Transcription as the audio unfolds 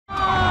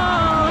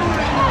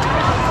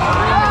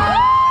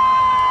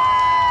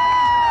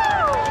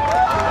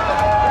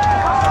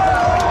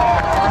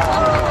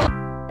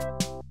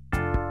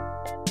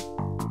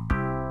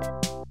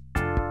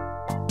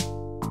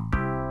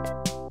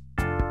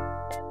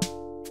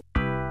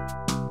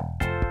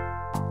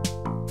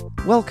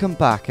Welcome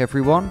back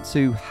everyone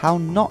to How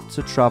Not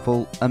to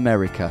Travel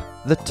America.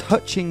 The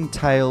touching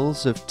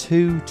tales of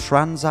two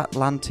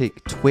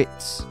transatlantic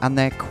twits and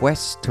their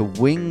quest to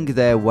wing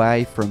their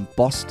way from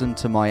Boston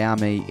to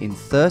Miami in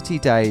 30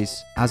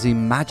 days as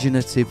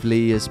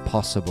imaginatively as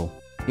possible.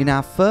 In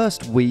our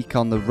first week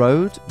on the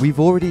road,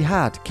 we've already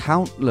had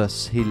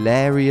countless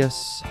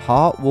hilarious,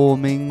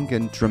 heartwarming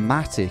and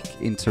dramatic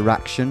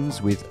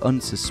interactions with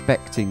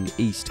unsuspecting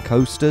East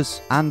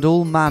Coasters and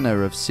all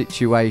manner of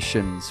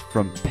situations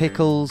from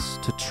pickles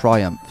to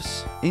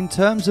triumphs. In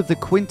terms of the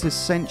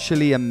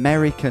quintessentially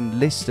American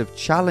list of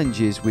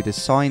challenges we'd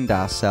assigned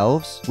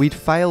ourselves, we'd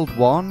failed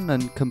one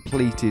and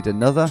completed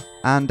another,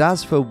 and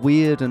as for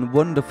weird and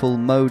wonderful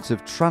modes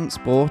of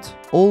transport,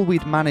 all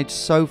we'd managed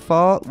so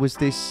far was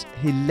this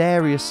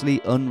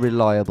hilariously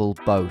unreliable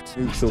boat.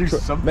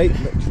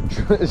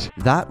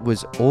 That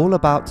was all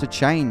about to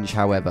change,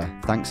 however,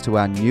 thanks to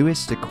our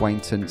newest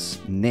acquaintance,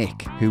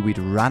 Nick, who we'd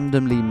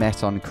randomly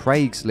met on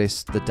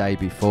Craigslist the day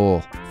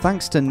before.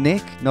 Thanks to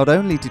Nick, not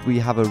only did we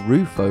have a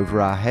roof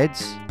over our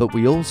heads, but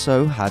we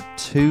also had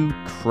two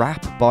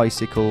crap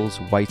bicycles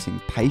waiting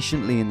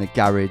patiently in the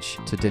garage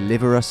to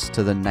deliver us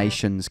to the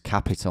nation's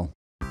capital.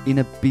 In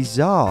a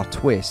bizarre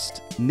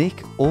twist,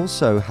 Nick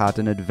also had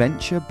an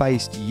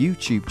adventure-based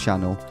YouTube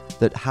channel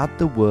that had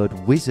the word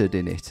wizard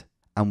in it,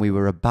 and we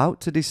were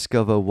about to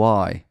discover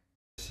why.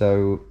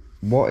 So,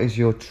 what is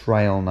your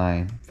trail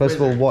name? First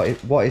of all,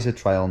 what is a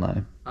trail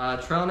name?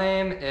 Trail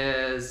name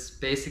is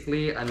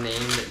basically a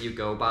name that you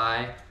go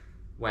by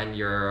when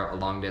you're a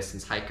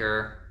long-distance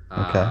hiker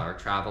or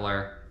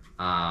traveler.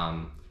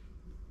 And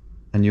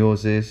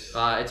yours is?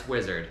 It's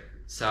wizard.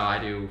 So I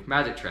do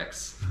magic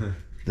tricks.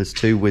 There's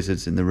two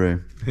wizards in the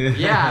room.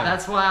 Yeah,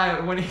 that's why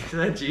when he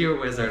said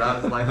GeoWizard,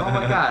 I was like, oh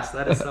my gosh,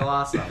 that is so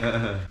awesome.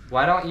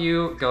 Why don't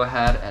you go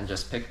ahead and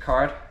just pick a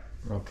card?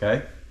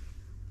 Okay.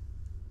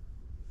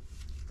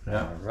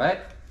 Yeah. All right.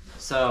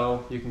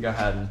 So you can go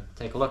ahead and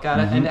take a look at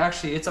it. And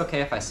actually, it's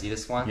okay if I see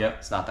this one. Yep.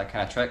 It's not that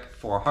kind of trick.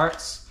 4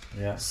 hearts.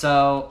 Yeah.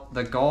 So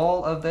the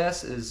goal of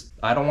this is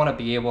I don't want to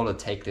be able to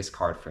take this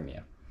card from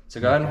you.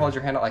 So go ahead and hold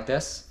your hand out like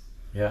this.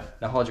 Yeah.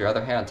 Now hold your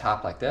other hand on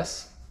top like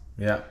this.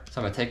 Yeah.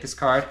 So I'm going to take this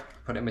card,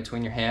 put it in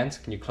between your hands.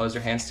 Can you close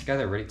your hands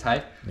together really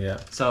tight? Yeah.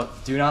 So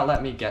do not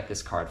let me get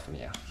this card from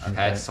you.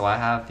 Okay. So I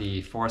have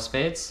the 4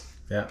 spades.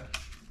 Yeah.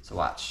 So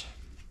watch.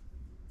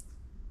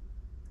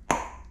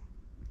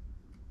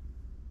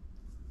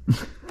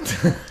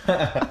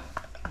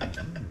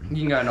 You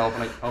can go ahead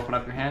and open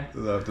up your hand.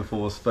 I have the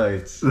 4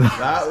 spades.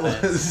 That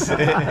was sick.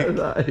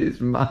 That is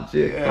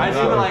magic. Yeah, I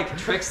do like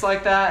tricks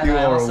like that, and You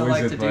I are a also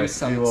like wizard, to do mate.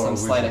 some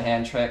sleight of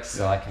hand tricks,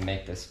 so I can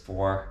make this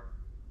 4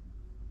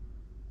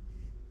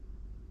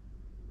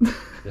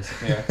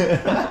 disappear.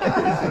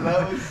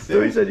 That was sick.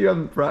 So you said you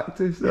haven't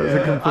practiced? That was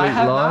a complete I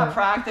have lie. not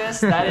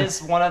practiced. That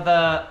is one of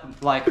the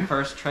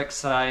first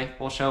tricks that I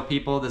will show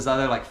people. There's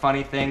other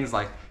funny things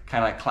kind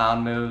of like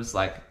clown moves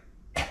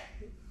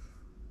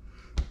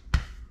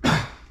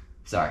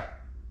Sorry.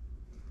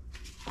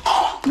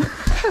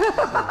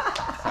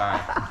 Sorry.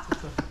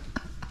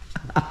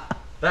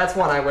 That's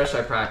one I wish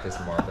I practiced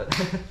more, but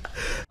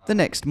The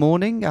next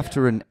morning,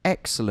 after an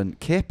excellent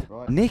kip,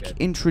 Nick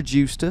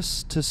introduced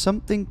us to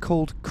something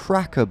called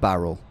Cracker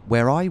Barrel,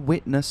 where I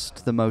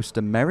witnessed the most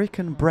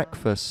American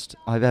breakfast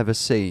I've ever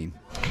seen.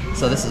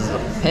 So this is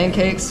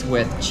pancakes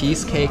with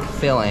cheesecake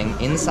filling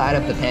inside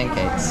of the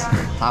pancakes,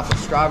 topped with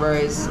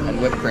strawberries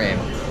and whipped cream.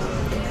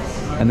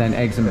 And then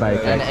eggs and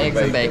bacon. And eggs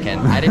and bacon.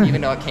 I didn't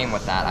even know it came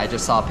with that. I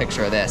just saw a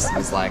picture of this. I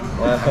was like,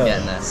 I'm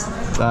getting this.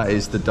 That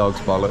is the dog's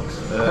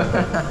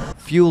bollocks.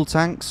 Fuel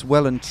tanks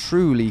well and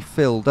truly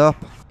filled up.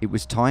 It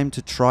was time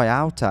to try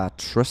out our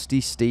trusty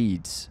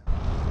steeds.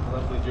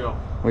 Lovely job.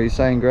 What are you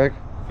saying, Greg?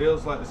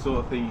 Feels like the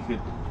sort of thing you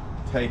could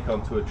take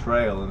onto a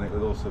trail and it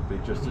would also be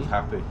just as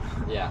happy.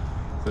 Yeah.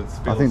 So it's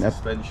feel the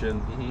suspension,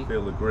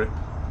 feel the grip.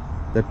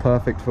 They're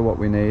perfect for what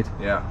we need.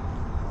 Yeah.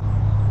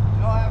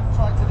 You know what I haven't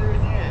tried to do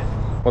in years?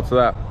 What's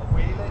that? A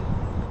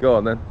wheelie. Go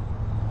on then.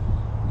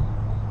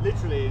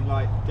 Literally in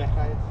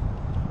decades.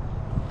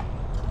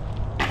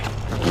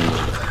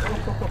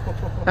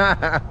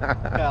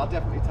 Okay, I'll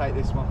definitely take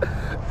this one.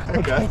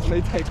 Okay.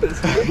 Definitely take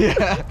this one.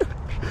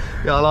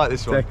 Yeah, I like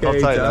this one. I'll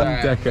take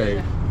that.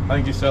 Decade.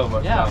 Thank you so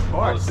much. Yeah, man. of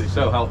course. Honestly,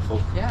 so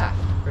helpful. Yeah,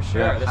 for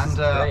sure. Yeah. This is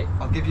And great.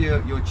 I'll give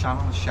you your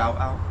channel a shout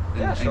out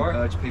and sure.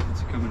 encourage people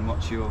to come and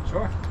watch your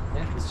Sure.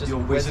 Yeah, it's just your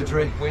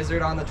wizardry.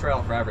 Wizard on the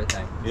trail for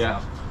everything.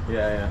 Yeah. So,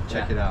 Yeah.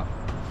 Check it out.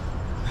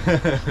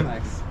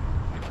 thanks.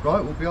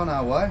 Right, we'll be on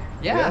our way.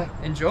 Yeah,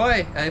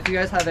 enjoy. If you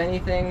guys have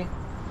anything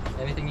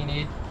you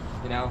need,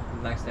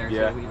 next day or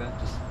Yeah. two, leave it.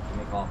 Just give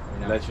me a call. Let me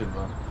know. Legend,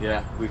 man.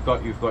 Yeah, you've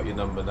got your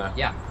number now.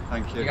 Yeah.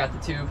 Thank you. You got the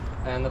tube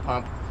and the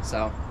pump,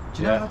 so.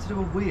 Do you know how to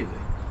do a wheelie?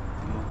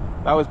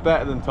 That was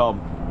better than Tom.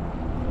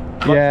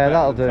 Yeah,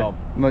 that'll than do. Tom.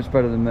 Much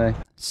better than me.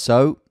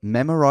 So,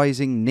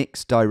 memorizing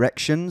Nick's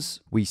directions,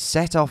 we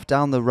set off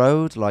down the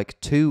road like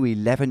two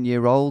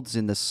 11-year-olds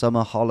in the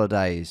summer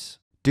holidays.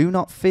 Do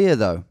not fear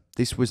though,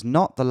 this was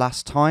not the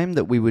last time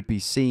that we would be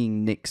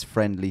seeing Nick's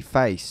friendly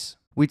face.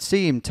 We'd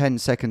see him 10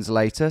 seconds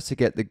later to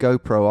get the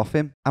GoPro off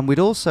him, and we'd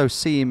also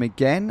see him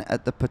again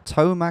at the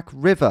Potomac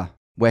River,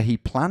 where he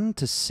planned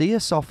to see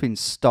us off in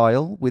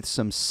style with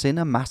some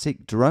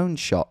cinematic drone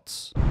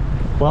shots.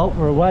 Well,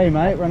 we're away,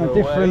 mate. We're on a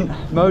different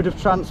mode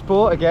of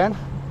transport again.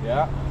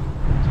 Yeah.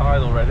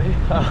 Tired already.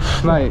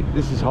 Mate,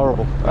 this is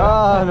horrible.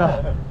 Oh,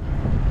 no.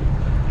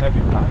 Heavy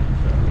pack.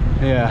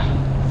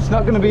 Yeah. It's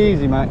not going to be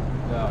easy, mate.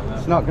 No.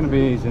 It's not going to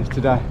be easy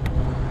today.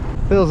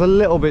 Feels a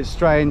little bit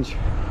strange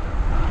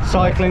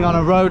cycling on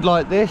a road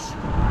like this.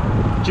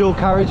 Dual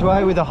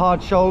carriageway with a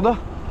hard shoulder.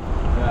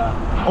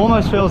 Yeah.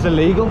 Almost feels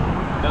illegal.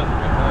 Doesn't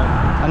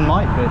it? And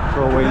might be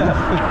for all we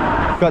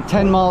know. Got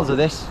 10 miles of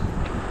this.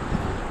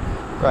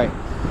 Great.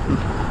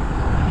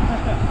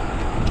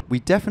 We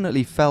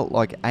definitely felt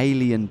like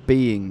alien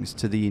beings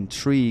to the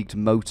intrigued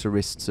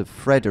motorists of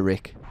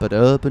Frederick, but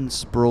urban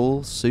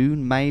sprawl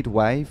soon made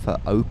way for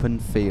open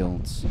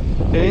fields.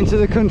 Into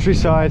the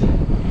countryside.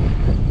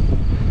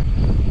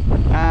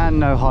 And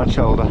no hard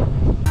shoulder.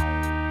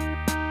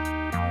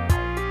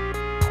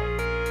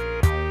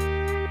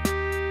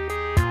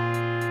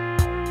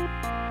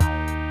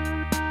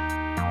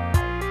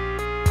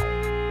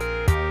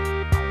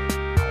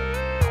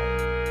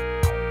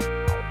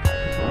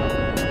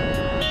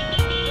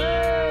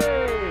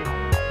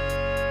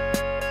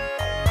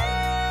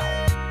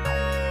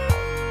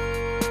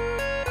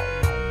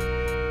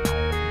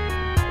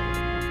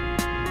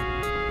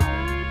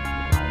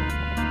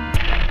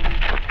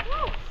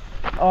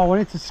 Oh, I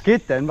wanted to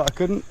skid then, but I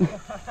couldn't.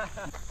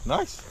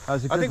 Nice. That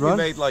was a good I think run. we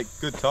made like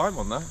good time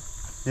on that.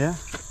 Yeah.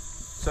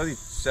 It's only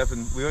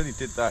 7. We only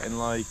did that in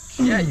like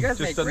Yeah, you guys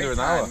just made under great an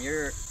time. hour.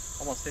 You're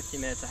almost 15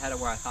 minutes ahead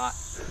of where I thought.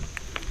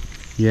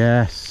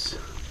 Yes.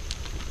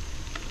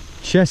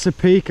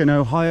 Chesapeake and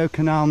Ohio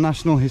Canal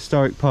National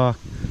Historic Park,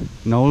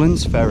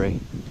 Nolan's Ferry.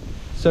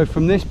 So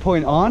from this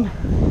point on,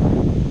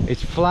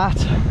 it's flat,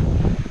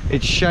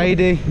 it's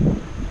shady.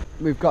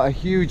 We've got a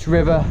huge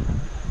river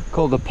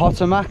called the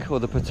Potomac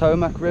or the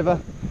Potomac River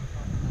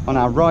on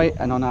our right,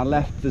 and on our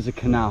left there's a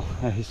canal,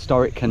 a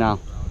historic canal,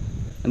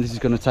 and this is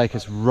going to take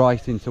us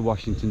right into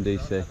Washington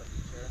DC.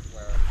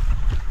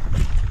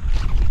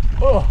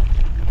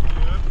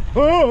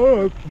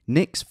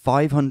 Nick's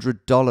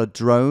 $500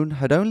 drone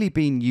had only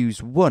been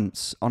used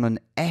once on an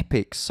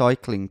epic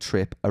cycling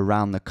trip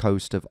around the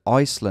coast of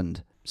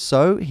Iceland,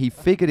 so he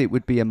figured it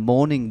would be a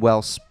morning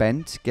well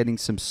spent getting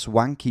some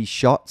swanky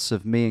shots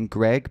of me and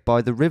Greg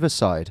by the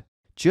riverside.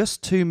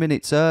 Just 2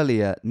 minutes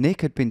earlier,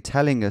 Nick had been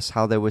telling us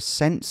how there were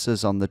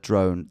sensors on the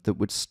drone that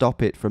would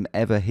stop it from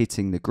ever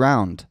hitting the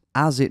ground.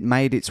 As it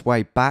made its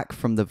way back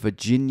from the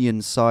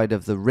Virginian side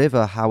of the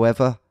river,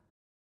 however,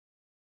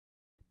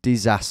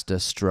 disaster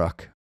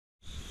struck.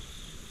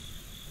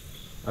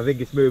 I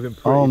think it's moving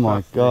pretty Oh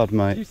my fast. God, Did you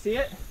mate. see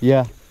it?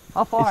 Yeah.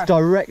 How far? It's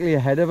directly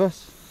ahead of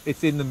us.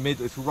 It's in the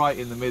middle. It's right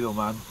in the middle,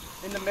 man.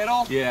 In the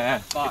middle? Yeah.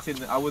 Fuck. It's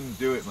in. I wouldn't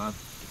do it, man.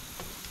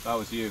 That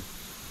was you.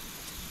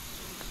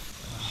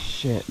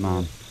 Shit,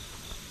 man.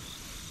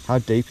 How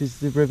deep is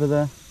the river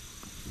there?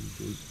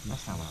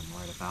 That's not what I'm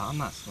worried about. I'm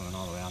not swimming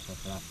all the way out there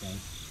for that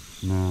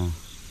thing. No.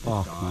 It's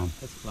Fuck, gone. man.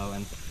 It's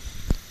flowing.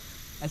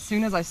 As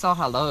soon as I saw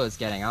how low it was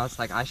getting, I was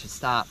like, I should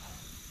stop.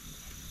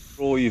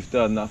 For all you've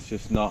done, that's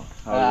just not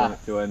how you want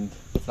it to end.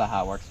 That's not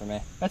how it works for me.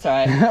 That's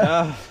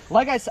alright.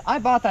 Like I said, I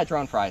bought that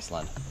drone for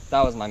Iceland.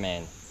 That was my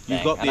main thing.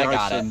 You got the and I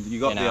got Iceland. it, You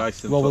got the know.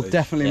 Iceland. Well, we'll footage.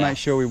 definitely Yeah. make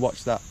sure we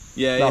watch that.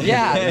 Yeah.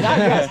 Yeah, now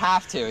you guys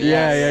have to. Yes.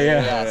 Yeah.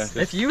 Yes.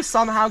 If you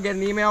somehow get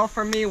an email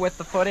from me with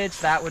the footage,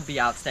 that would be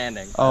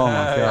outstanding. Oh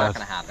my It's God. not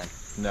gonna happen.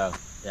 No.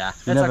 Yeah, You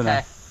it's never okay. know.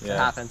 It Yeah.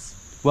 happens.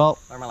 Well,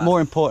 Learn my lesson.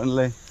 more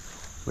importantly,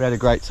 we had a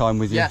great time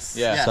with you. Yes.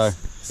 Yeah. Yes. So,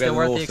 Still had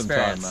worth an the awesome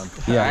experience. time, man.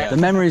 yeah, Alright? the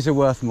memories are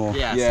worth more.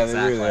 Yes, Yeah,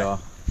 exactly. they really are.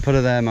 Put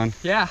her there, man.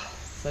 Yeah.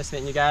 It's nice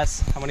meeting you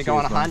guys. I'm gonna go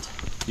on a Cheers, man. hunt.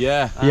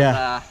 Yeah. And,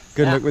 Yeah.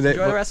 Good luck with it.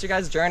 Enjoy the rest of your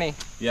guys' journey.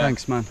 Yeah.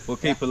 Thanks, man. We'll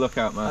keep a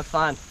lookout, man. Have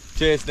fun.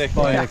 Cheers, Nick.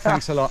 Bye, Nick.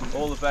 Thanks a lot.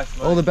 All the best,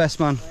 man. All the best,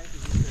 man.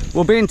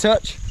 We'll be in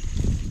touch.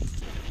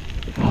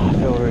 Oh, I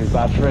feel really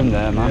bad for him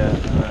there, man. Yeah.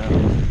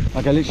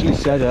 Like I literally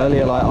said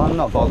earlier, like I'm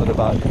not bothered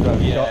about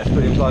drone shots,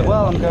 but he was like,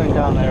 well, I'm going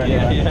down there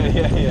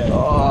anyway. Yeah.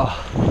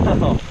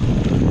 Oh.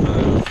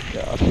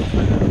 God.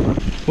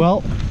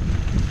 Well,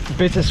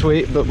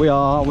 bittersweet, but we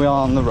are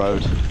on the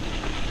road.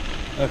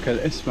 Look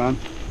at this, man.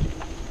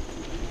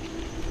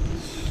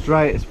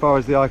 Straight as far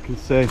as the eye can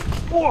see.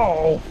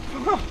 Whoa!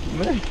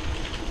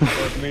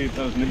 That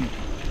was me.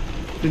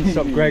 Didn't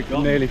stop Greg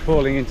from nearly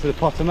falling into the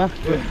Potomac.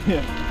 But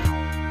Yeah.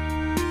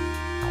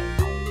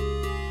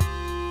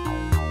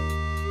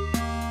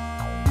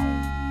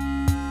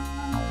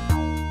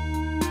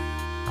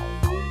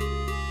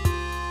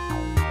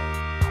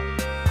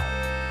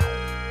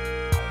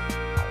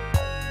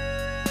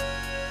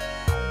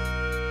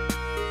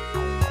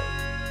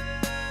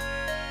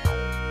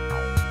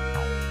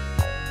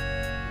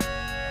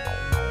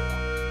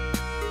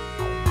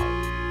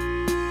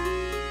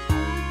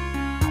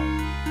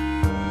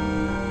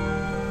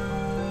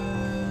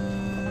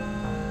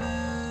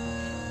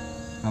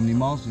 how many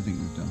miles do you think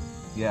we've done?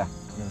 Yeah.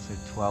 I'm gonna say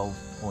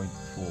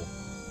 12.4.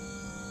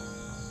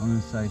 I'm going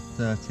to say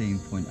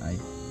 13.8.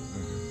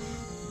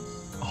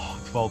 Oh,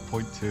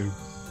 12.2.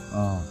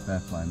 Oh, fair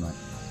play, mate.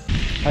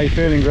 How you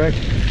feeling, Greg?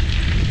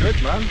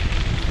 Good, man.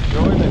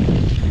 Enjoying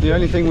it. The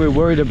only thing we were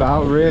worried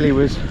about really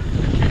was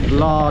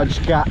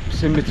large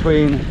gaps in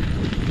between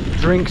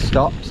drink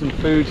stops and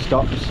food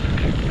stops,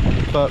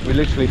 but we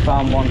literally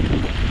found one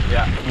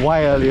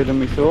way earlier than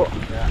we thought.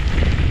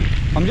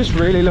 I'm just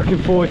really looking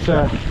forward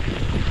to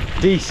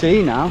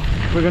DC now.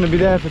 We're going to be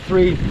there for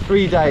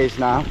three days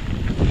now.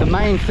 The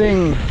main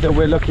thing that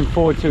we're looking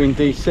forward to in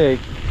DC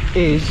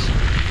is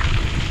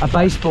a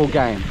baseball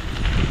game,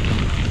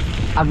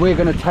 and we're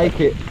going to take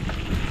it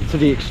to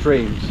the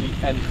extremes.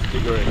 The nth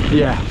degree.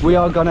 Yeah, we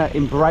are going to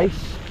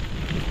embrace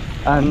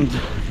and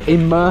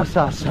immerse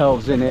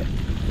ourselves in it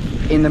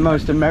in the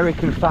most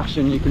American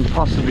fashion you can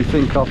possibly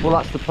think of. Well,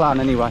 that's the plan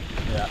anyway.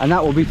 Yeah. And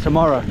that will be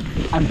tomorrow.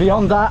 And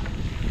beyond that,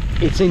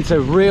 it's into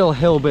real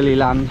hillbilly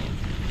land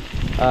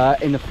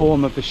in the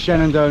form of the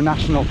Shenandoah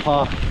National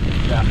Park,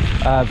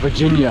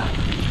 Virginia,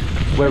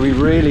 where we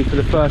really, for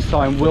the first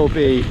time, will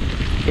be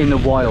in the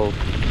wild.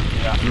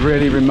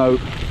 Really remote,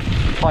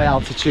 high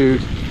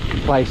altitude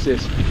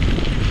places.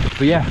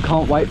 But yeah,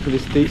 can't wait for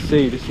this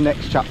DC, this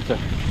next chapter.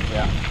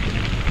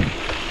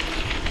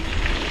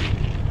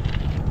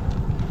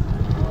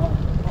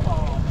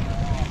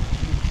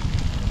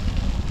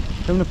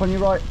 Coming up on your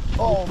right.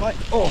 Oh, mate.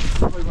 Oh,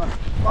 sorry, mate.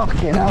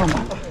 Fucking hell,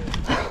 man.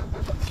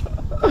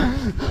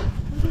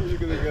 You're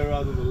going to go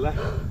around on the left.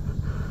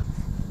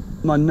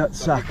 My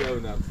nutsack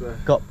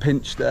got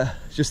pinched there.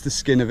 Just the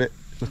skin of it,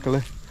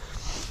 luckily.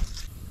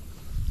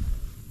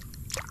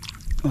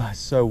 Oh, it's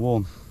so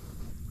warm.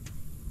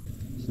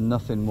 There's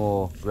nothing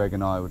more Greg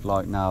and I would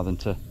like now than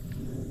to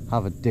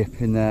have a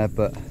dip in there,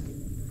 but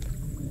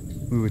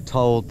we were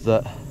told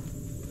that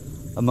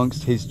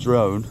amongst his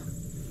drone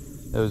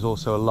there was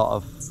also a lot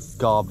of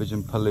garbage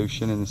and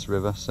pollution in this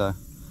river,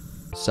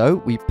 So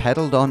we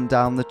pedalled on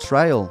down the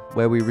trail,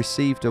 where we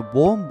received a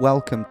warm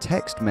welcome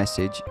text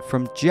message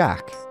from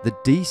Jack, the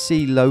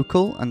DC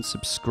local and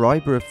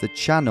subscriber of the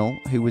channel,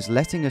 who was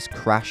letting us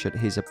crash at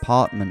his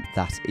apartment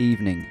that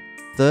evening.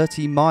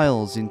 30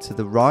 miles into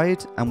the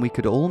ride and we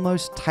could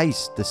almost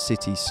taste the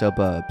city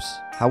suburbs.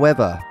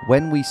 However,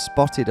 when we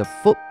spotted a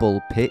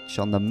football pitch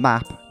on the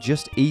map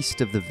just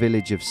east of the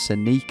village of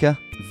Senica,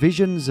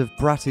 visions of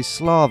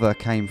Bratislava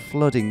came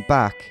flooding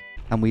back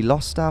and we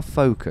lost our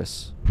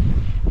focus.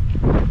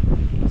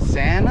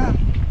 Santa?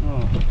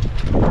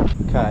 Oh.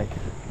 Okay.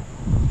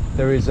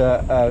 There is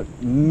a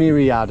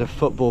myriad of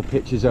football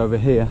pitches over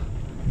here.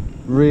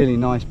 Really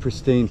nice,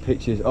 pristine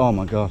pitches. Oh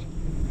my god.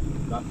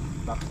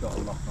 That's got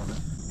a lock on it.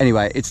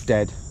 Anyway, it's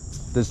dead.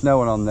 There's no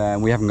one on there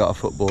and we haven't got a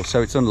football,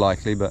 so it's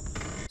unlikely, but...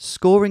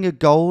 Scoring a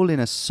goal in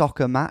a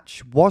soccer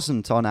match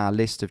wasn't on our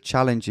list of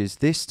challenges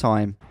this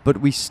time, but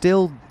we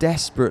still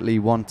desperately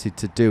wanted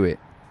to do it.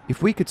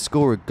 If we could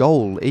score a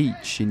goal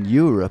each in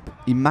Europe,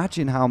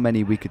 imagine how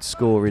many we could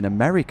score in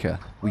America,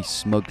 we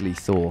smugly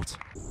thought.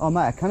 Oh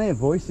mate, I can hear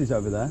voices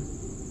over there.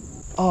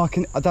 Oh, I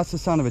can. That's the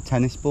sound of a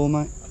tennis ball,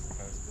 mate. That's a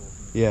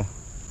tennis ball. Yeah.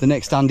 The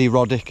next Andy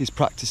Roddick is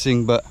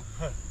practicing, but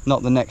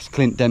not the next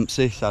Clint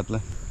Dempsey,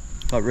 sadly.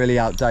 Like, really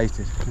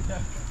outdated.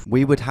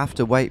 We would have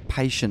to wait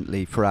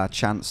patiently for our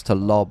chance to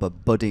lob a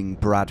budding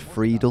Brad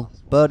Friedel,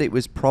 but it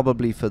was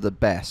probably for the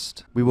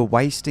best. We were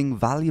wasting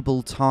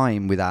valuable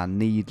time with our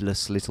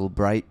needless little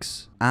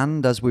breaks,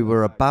 and as we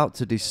were about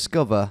to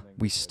discover,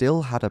 we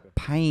still had a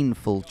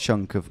painful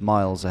chunk of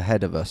miles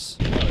ahead of us.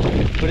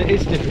 But it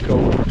is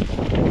difficult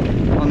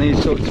on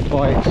these sorts of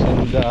bikes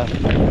and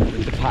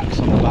with the packs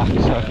on the back,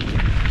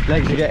 so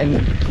legs are getting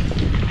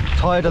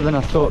tighter than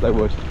I thought they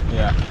would.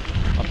 Yeah.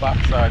 My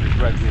backside is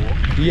red raw.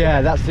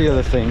 Yeah, that's the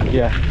other thing,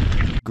 yeah.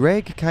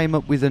 Greg came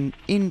up with an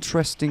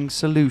interesting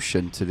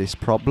solution to this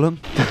problem.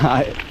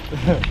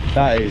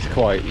 That is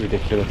quite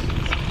ridiculous.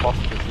 It's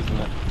preposterous, isn't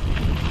it?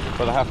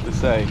 But I have to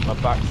say, my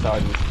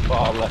backside was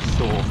far less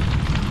sore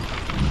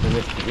in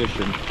this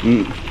position.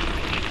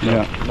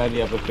 Yeah.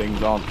 Many other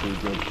things aren't too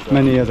good. So.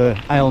 Many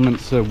other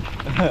ailments are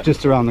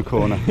just around the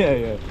corner.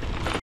 Yeah.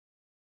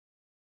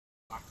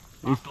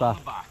 He's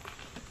back.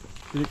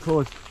 Did it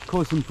cause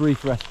some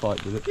brief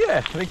respite, did it? Yeah,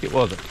 I think it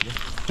was actually.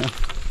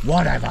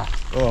 Whatever.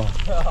 Oh.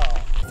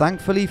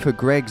 Thankfully for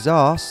Greg's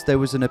arse, there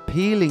was an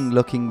appealing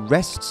looking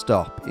rest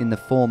stop in the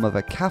form of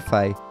a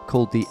cafe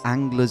called the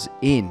Angler's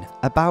Inn,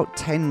 about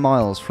 10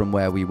 miles from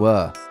where we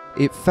were.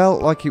 It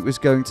felt like it was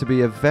going to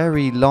be a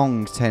very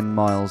long 10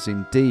 miles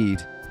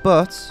indeed,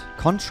 but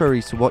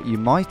contrary to what you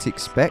might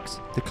expect,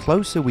 the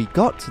closer we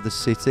got to the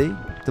city,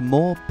 the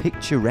more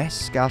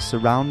picturesque our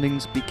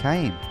surroundings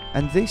became,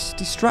 and this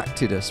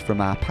distracted us from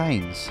our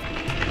pains.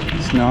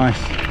 It's nice.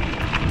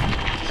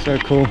 So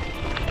cool.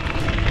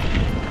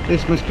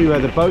 This must be where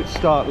the boats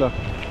start, look.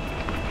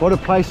 What a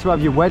place to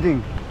have your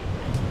wedding.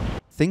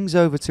 Things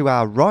over to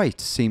our right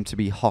seem to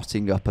be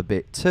hotting up a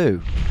bit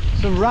too.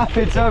 Some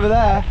rapids over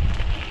there.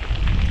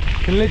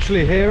 Can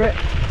literally hear it.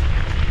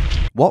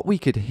 What we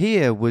could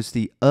hear was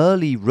the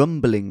early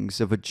rumblings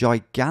of a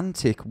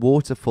gigantic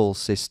waterfall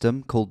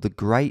system called the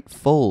Great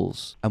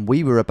Falls, and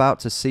we were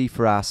about to see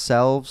for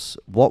ourselves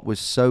what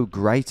was so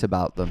great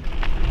about them.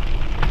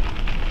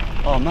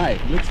 Oh mate,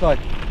 it looks like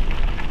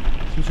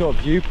some sort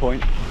of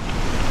viewpoint.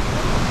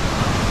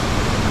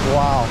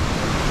 Wow.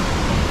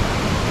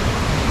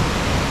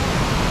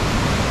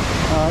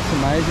 Oh, that's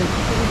amazing.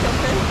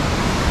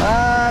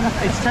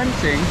 It's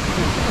tempting,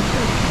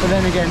 but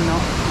then again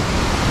not.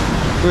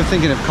 We were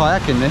thinking of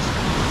kayaking this.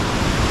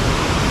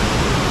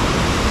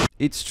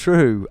 It's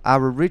true,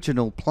 our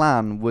original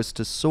plan was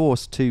to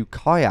source 2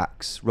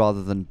 kayaks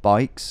rather than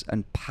bikes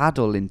and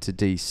paddle into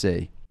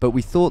DC, but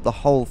we thought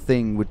the whole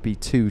thing would be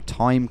too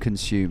time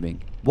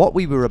consuming. What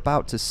we were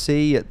about to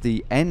see at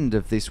the end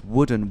of this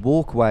wooden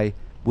walkway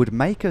would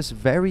make us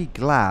very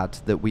glad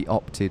that we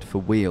opted for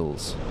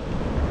wheels.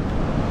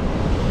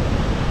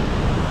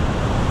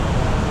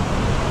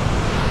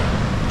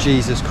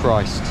 Jesus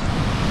Christ.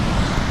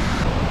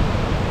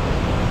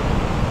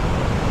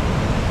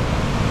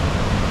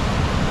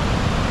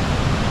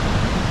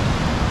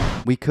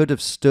 We could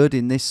have stood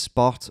in this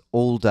spot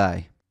all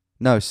day.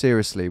 No,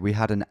 seriously, we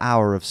had an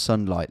hour of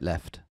sunlight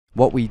left.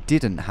 What we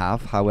didn't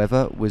have,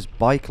 however, was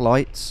bike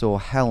lights or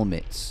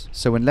helmets,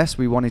 so unless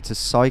we wanted to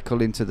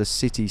cycle into the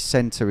city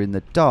centre in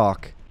the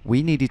dark,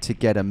 we needed to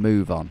get a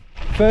move on.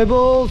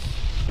 Fables!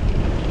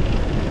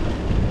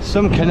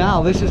 Some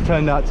canal this has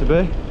turned out to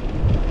be.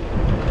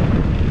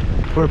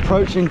 We're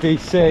approaching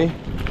DC,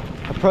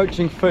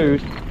 approaching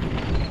food,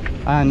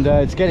 and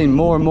it's getting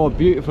more and more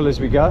beautiful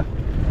as we go.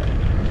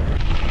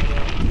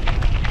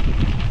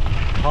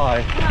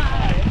 Hi.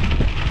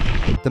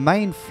 The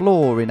main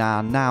flaw in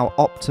our now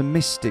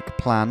optimistic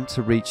plan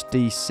to reach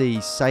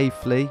DC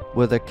safely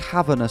were the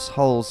cavernous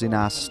holes in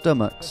our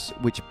stomachs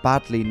which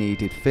badly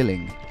needed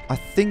filling. I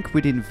think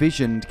we'd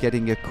envisioned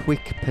getting a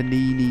quick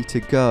panini to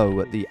go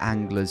at the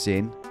Anglers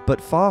Inn,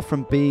 but far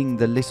from being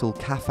the little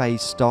cafe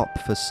stop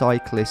for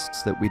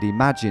cyclists that we'd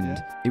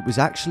imagined, it was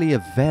actually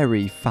a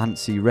very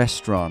fancy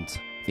restaurant.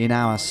 In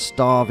our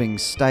starving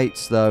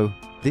states though,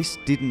 this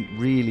didn't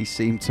really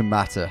seem to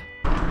matter.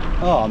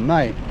 Oh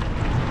mate,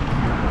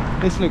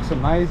 this looks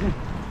amazing.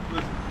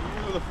 Looks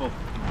beautiful.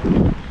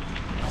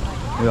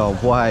 We are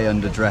way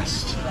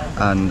underdressed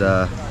and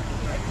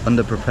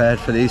underprepared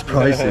for these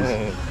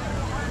prices.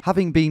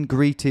 Having been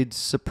greeted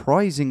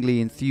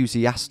surprisingly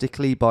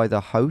enthusiastically by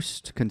the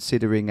host,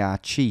 considering our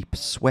cheap,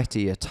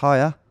 sweaty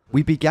attire,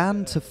 we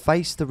began to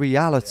face the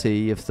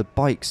reality of the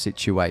bike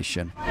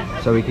situation.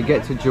 So we could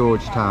get to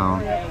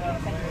Georgetown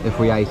if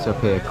we ate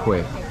up here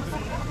quick.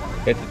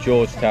 Get to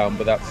Georgetown,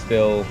 but that's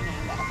still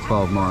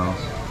 12 miles.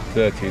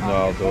 13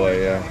 miles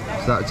away, yeah.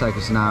 So that would take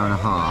us an hour and a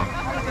half.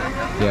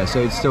 Yeah, so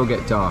it'd still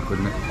get dark,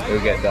 wouldn't it? It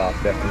would get dark,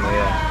 definitely,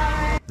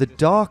 yeah. The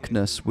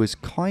darkness was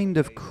kind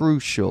of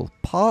crucial,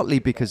 partly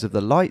because of the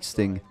lights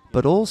thing,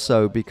 but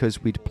also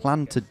because we'd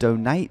planned to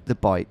donate the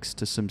bikes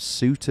to some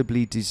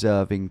suitably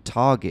deserving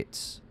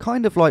targets.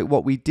 Kind of like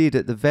what we did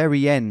at the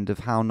very end of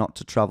How Not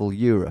to Travel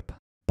Europe.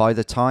 By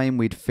the time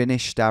we'd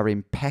finished our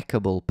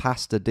impeccable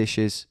pasta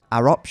dishes,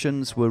 our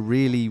options were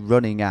really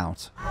running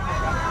out.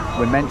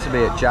 We're meant to be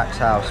at Jack's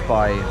house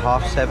by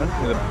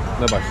 7:30.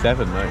 No, by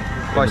 7,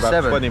 mate. By about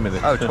 7? 20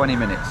 minutes. Oh, 20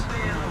 minutes.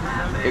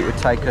 It would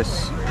take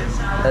us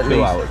at 2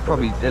 least, hours,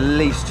 probably at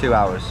least 2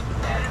 hours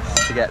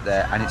to get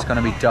there, and it's going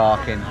to be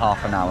dark in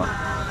half an hour.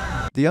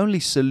 The only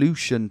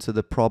solution to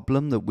the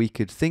problem that we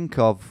could think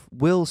of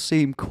will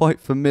seem quite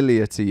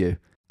familiar to you.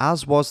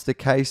 As was the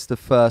case the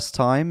first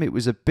time, it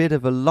was a bit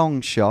of a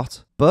long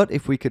shot, but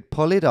if we could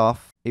pull it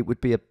off, it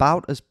would be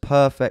about as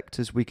perfect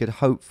as we could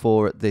hope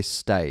for at this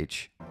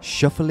stage.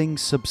 Shuffling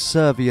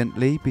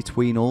subserviently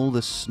between all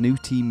the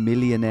snooty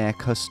millionaire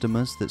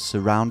customers that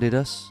surrounded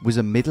us was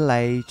a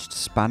middle-aged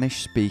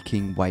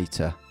Spanish-speaking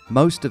waiter.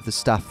 Most of the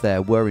staff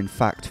there were in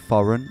fact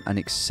foreign and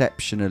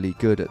exceptionally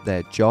good at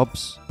their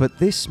jobs, but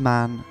this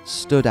man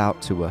stood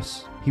out to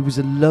us. He was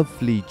a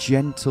lovely,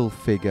 gentle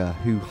figure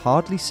who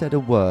hardly said a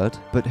word,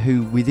 but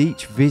who, with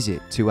each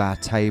visit to our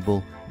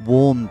table,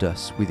 warmed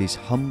us with his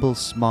humble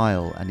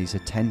smile and his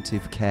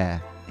attentive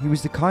care. He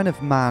was the kind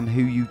of man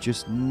who you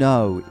just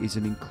know is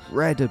an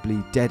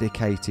incredibly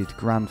dedicated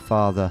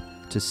grandfather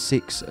to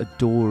 6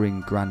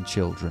 adoring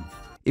grandchildren.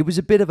 It was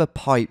a bit of a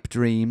pipe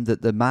dream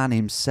that the man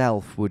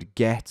himself would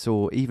get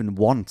or even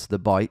want the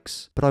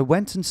bikes, but I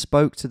went and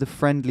spoke to the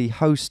friendly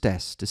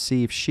hostess to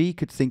see if she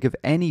could think of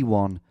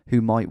anyone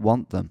who might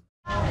want them.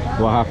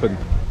 What happened?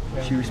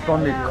 She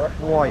responded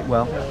quite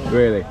well.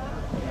 Really?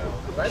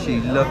 She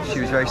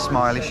was very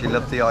smiley, she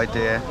loved the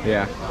idea.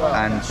 Yeah.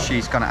 And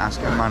she's going to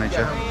ask her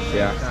manager.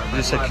 Yeah. I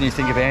just said, can you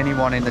think of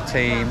anyone in the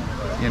team?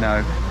 You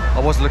know, I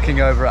was looking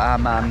over at our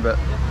man, but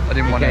I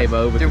didn't want to. Came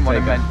over didn't to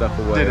want take to that stuff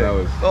away. Did it? I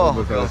was,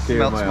 Oh, God,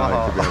 melts my eye,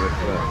 heart. to be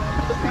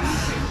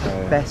honest,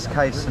 but, Best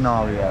case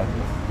scenario,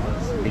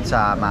 it's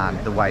our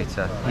man, the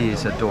waiter. He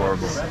is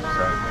adorable. So.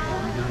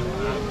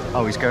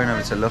 Oh, he's going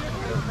over to look.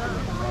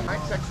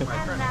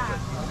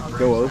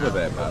 Go over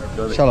there,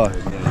 man. Shall I?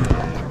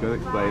 Go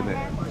explain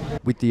it.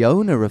 With the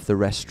owner of the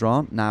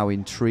restaurant now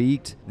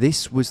intrigued,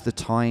 this was the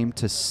time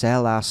to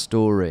sell our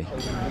story.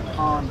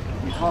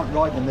 You can't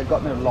ride them, they've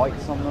got no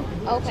lights on them,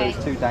 so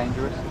it's too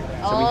dangerous.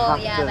 So we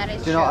have to, that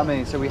is do you know what I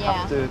mean? So we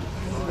have to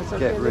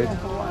get rid.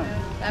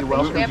 You're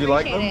welcome. Do you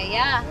like them?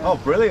 Yeah. Oh,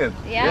 brilliant.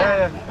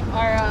 Yeah.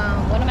 Or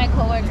one of my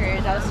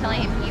coworkers, I was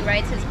telling him he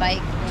rides his bike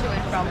to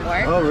and from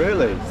work. Oh,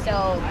 really?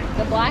 So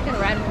the black and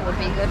red one would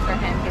be good for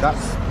him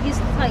because he's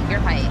like your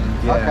height.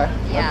 Yeah. Okay.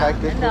 Yeah. Okay,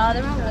 good. And the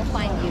other one will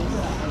find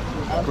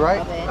use.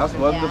 Great. That's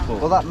wonderful.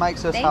 Well, that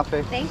makes us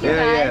happy. Thank you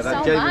that guys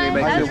so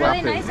genuinely much. makes That us was really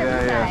happy. nice of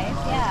you guys.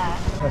 Yeah.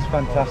 That's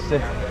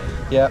fantastic.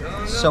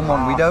 Yeah,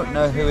 someone, we don't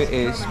know who it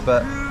is,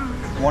 but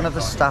one of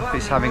the staff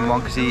is having one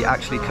because he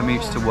actually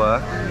commutes to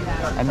work.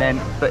 And then,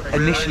 but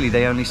initially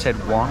they only said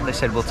one. They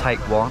said, we'll take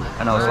one.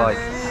 And I was like,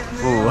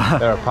 ooh.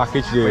 They're a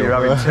package deal. You're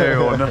having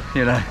two or not,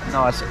 you know.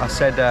 No, I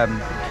said,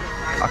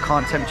 I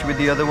can't tempt you with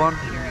the other one.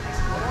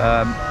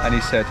 And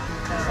he said,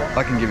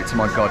 I can give it to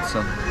my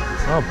godson.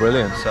 Oh,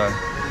 brilliant. So,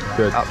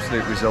 good.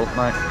 Absolute result,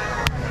 mate.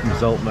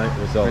 Result, mate.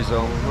 Result.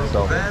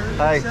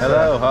 Hey.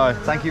 Hello, hi.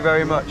 Thank you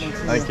very much.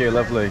 Thank you,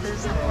 lovely.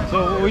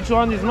 So which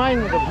one is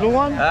mine? The blue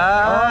one?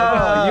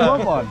 You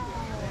want one?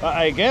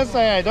 I guess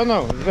I don't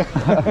know.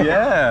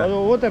 Yeah.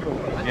 What happened?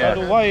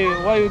 Yeah. Why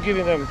are you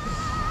giving them?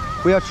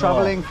 We are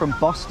traveling from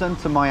Boston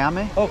to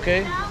Miami.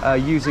 Okay.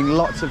 Using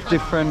lots of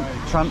different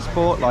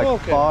transport,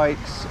 like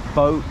bikes,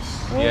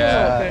 boats,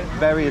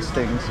 various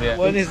things. Yeah.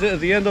 When is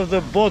the end of the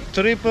boat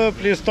trip,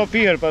 please stop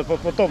here for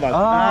Thomas.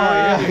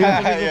 You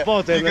can have the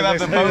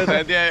boat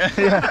then,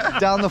 yeah.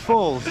 Down the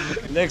falls.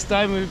 Next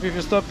time, if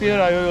you stop here,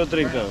 I owe you a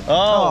drink.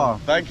 Oh,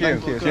 thank you.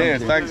 Thank you.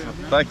 Cheers,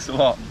 thanks a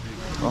lot.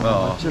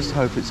 I just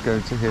hope it's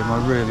going to him,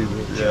 I really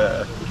would.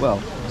 Yeah.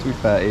 Well, to be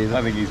fair, either.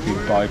 I think he's been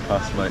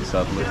bypassed, mate,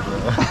 sadly.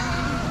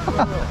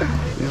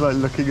 He's like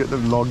looking at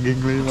them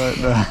longingly right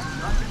now.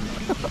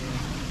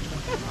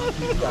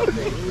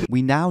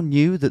 We now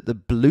knew that the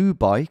blue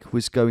bike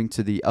was going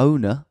to the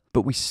owner,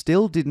 but we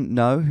still didn't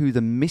know who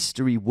the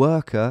mystery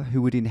worker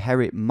who would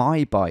inherit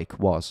my bike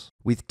was.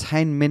 With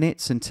 10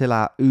 minutes until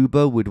our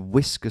Uber would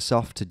whisk us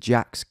off to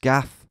Jack's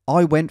gaff,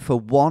 I went for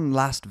one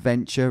last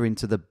venture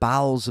into the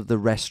bowels of the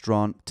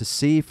restaurant to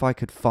see if I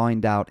could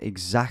find out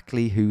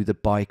exactly who the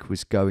bike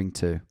was going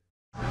to.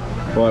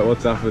 Right,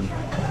 what's happened?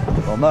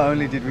 Well, not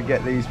only did we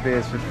get these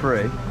beers for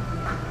free,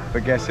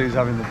 but guess who's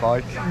having the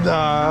bike?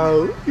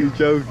 No, you're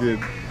joking.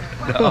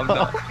 No, I'm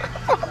not.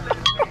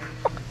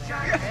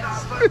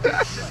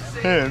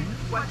 Him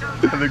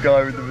and the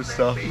guy with the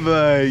moustache.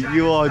 Mate,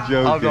 you are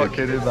joking. I'm not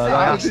kidding, man.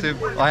 I asked him.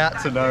 I had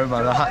to know,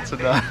 man. I had to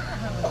know.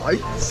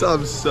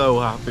 I'm so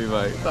happy,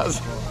 mate.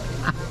 That's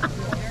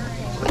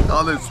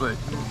honestly,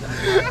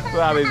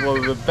 that is one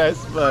of the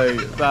best, mate.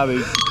 That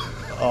is.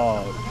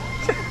 Oh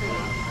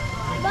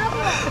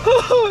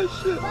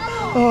shit!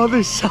 Oh,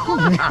 this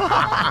song.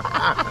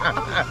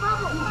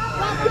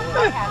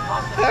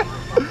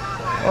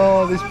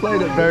 Oh, this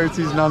played at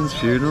Verity's nan's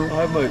funeral.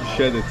 I might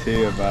shed a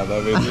tear, man. I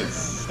mean,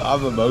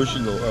 I'm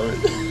emotional. I mean,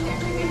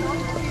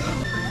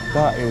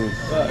 that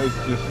is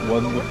just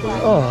wonderful.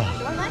 Oh.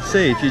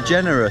 See, if you're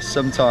generous,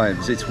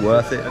 sometimes it's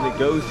worth it. And it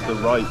goes to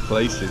the right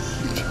places.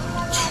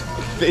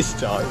 This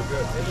time.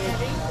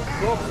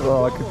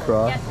 Oh, I could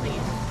cry.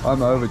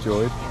 I'm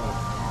overjoyed.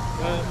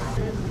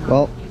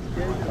 Well,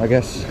 I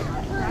guess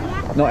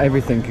not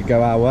everything could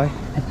go our way.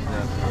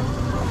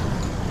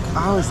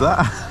 How is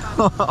that?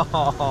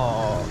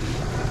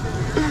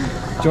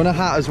 Do you want a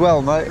hat as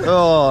well, mate?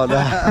 Oh,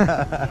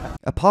 no.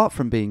 Apart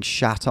from being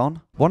shat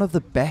on, one of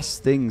the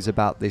best things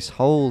about this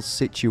whole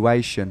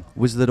situation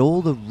was that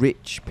all the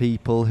rich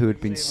people who had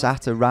been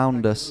sat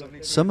around us,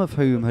 some of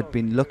whom had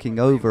been looking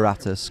over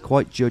at us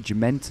quite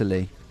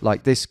judgmentally,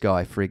 like this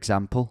guy for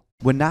example,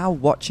 were now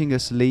watching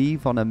us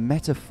leave on a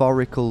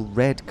metaphorical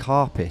red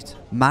carpet.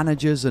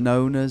 Managers and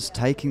owners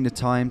taking the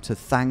time to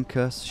thank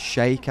us,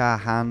 shake our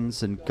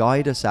hands and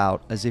guide us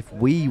out as if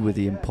we were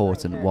the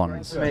important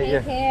ones.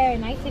 Take care.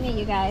 Nice to meet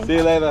you guys. See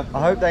you later.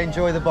 I hope they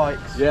enjoy the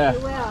bikes. Yeah.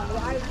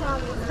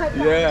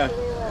 Yeah.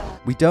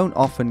 We don't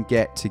often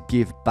get to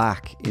give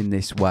back in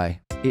this way.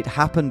 It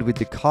happened with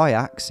the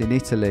kayaks in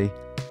Italy,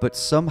 but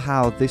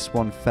somehow this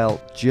one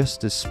felt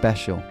just as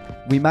special.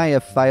 We may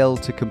have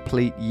failed to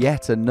complete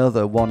yet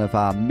another one of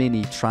our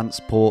mini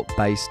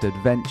transport-based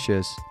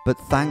adventures, but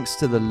thanks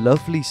to the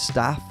lovely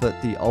staff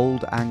at the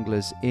Old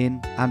Anglers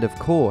Inn, and of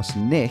course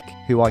Nick,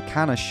 who I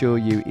can assure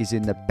you is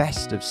in the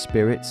best of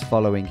spirits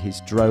following his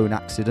drone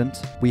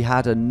accident, we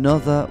had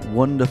another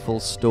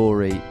wonderful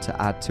story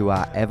to add to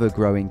our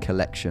ever-growing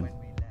collection.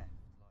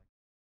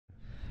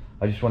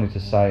 I just wanted to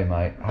say,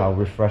 mate, how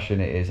refreshing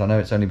it is. I know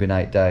it's only been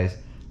 8 days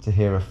to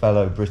hear a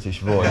fellow British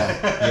voice.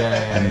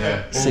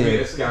 Yeah. See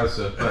a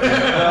scouser, but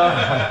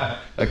yeah.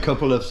 a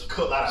couple of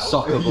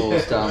soccer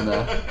balls down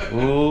there.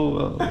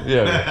 Ooh,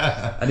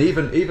 yeah. And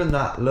even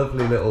that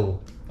lovely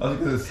little. I was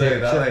going to say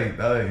that ain't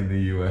in the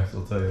US.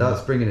 I'll tell you.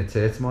 That's bringing a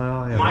tear to my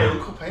eye. My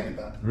uncle painted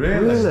that.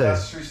 Really?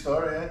 That's a true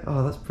story, yeah.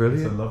 Oh, that's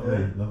brilliant. It's a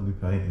lovely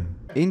painting.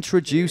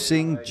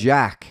 Introducing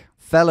Jack,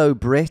 fellow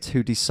Brit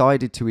who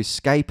decided to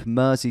escape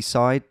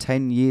Merseyside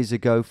 10 years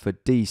ago for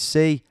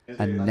DC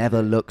and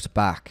never looked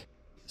back.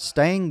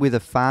 Staying with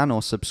a fan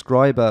or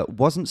subscriber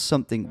wasn't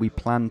something we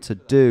planned to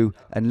do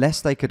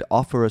unless they could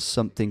offer us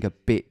something a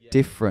bit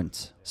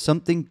different,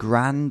 something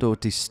grand or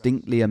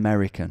distinctly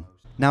American.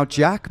 Now,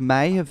 Jack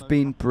may have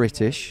been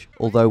British,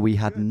 although we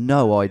had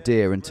no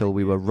idea until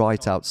we were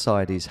right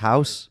outside his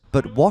house,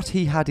 but what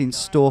he had in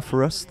store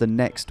for us the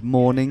next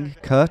morning,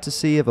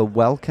 courtesy of a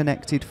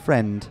well-connected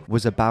friend,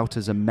 was about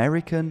as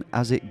American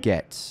as it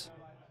gets.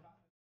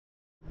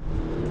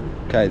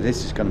 Okay,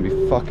 this is going to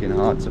be fucking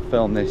hard to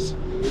film this.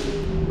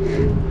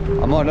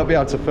 I might not be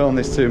able to film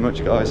this too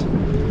much, guys.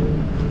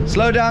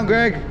 Slow down,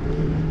 Greg.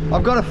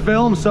 I've got to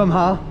film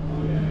somehow.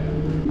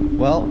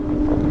 Well,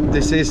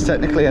 this is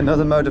technically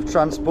another mode of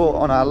transport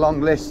on our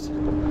long list.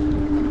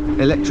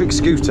 Electric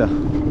scooter.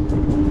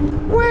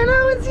 When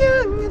I was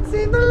young, it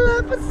seemed that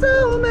life was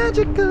so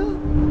magical.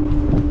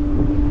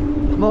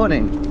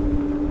 Morning.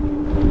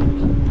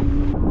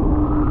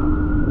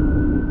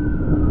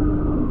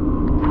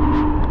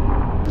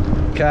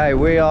 Okay,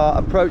 we are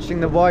approaching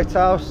the White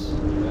House.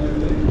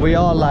 We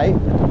are late.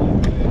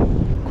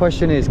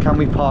 Question is, can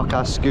we park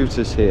our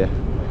scooters here?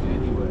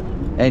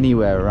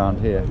 Anywhere around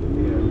here?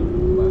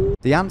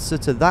 The answer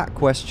to that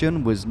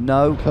question was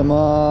no. Come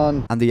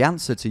on. And the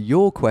answer to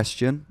your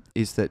question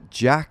is that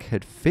Jack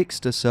had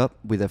fixed us up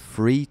with a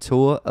free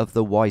tour of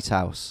the White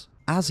House.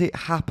 As it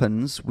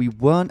happens, we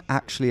weren't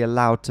actually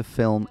allowed to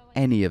film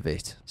any of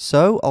it.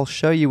 So I'll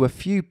show you a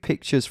few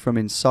pictures from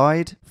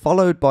inside,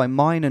 followed by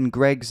mine and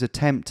Greg's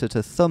attempt at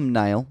a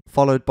thumbnail,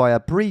 followed by a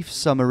brief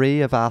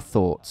summary of our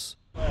thoughts.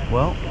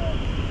 Well,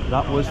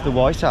 that was the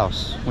White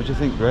House. What do you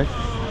think, Greg?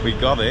 We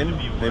got in.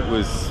 It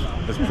was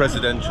as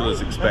presidential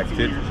as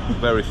expected.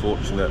 Very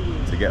fortunate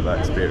to get that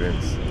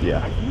experience.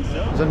 Yeah.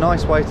 It was a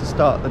nice way to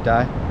start the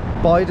day.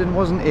 Biden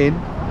wasn't in.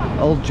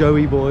 Old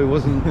Joey boy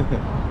wasn't.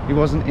 He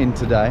wasn't in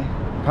today.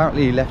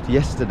 Apparently he left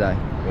yesterday.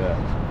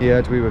 Yeah. He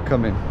heard we were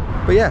coming.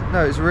 But yeah,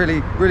 no, it was a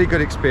really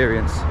good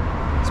experience.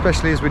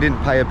 Especially as we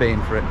didn't pay a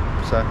bean for it.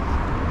 So.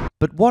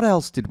 But what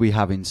else did we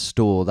have in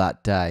store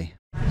that day?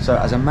 So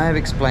as I may have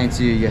explained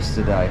to you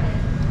yesterday,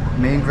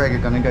 me and Greg are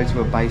going to go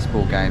to a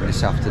baseball game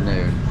this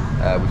afternoon.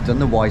 We've done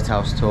the White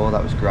House tour,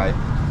 that was great.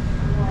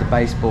 The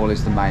baseball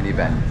is the main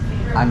event.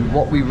 And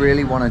what we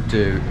really want to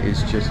do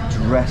is just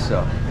dress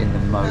up in the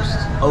most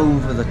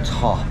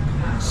over-the-top,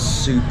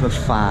 super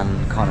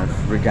fan kind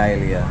of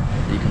regalia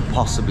that you can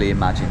possibly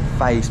imagine.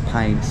 Face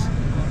paints,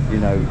 you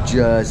know,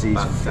 jerseys,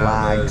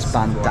 flags,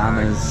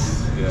 bandanas,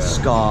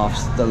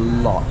 scarves, the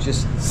lot.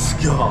 Just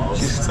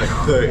scarves. It's like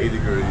 30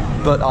 degrees.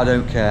 But I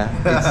don't care.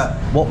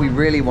 What we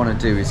really want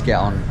to do is get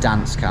on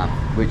dance cam,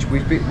 which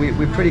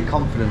we're pretty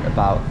confident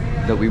about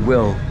that we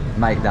will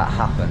make that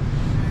happen.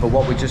 But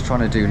what we're just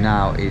trying to do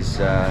now is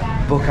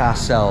book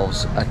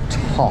ourselves a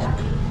top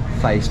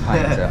face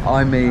painter.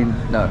 I mean,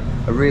 no,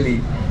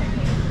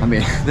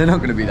 they're not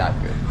going to be that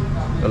good.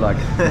 But like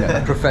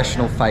a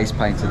professional face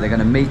painter. They're going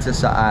to meet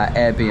us at our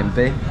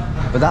Airbnb.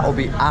 But that will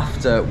be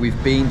after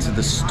we've been to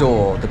the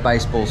store, the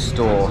baseball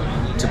store,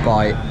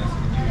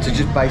 to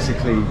just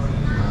basically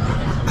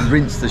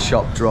rinse the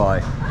shop dry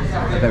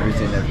of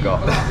everything they've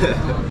got.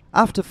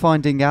 After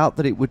finding out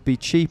that it would be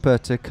cheaper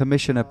to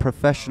commission a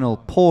professional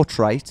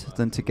portrait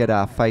than to get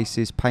our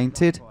faces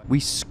painted, we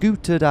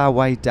scooted our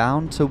way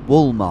down to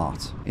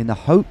Walmart in the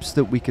hopes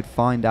that we could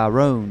find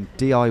our own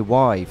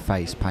DIY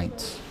face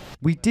paints.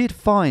 We did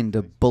find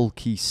a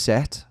bulky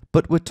set,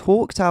 but were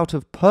talked out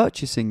of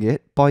purchasing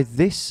it by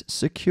this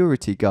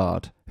security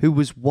guard, who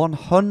was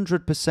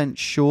 100%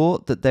 sure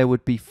that there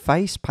would be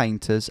face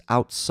painters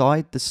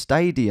outside the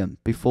stadium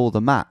before the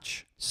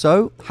match.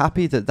 So,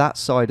 happy that that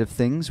side of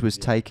things was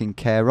taken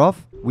care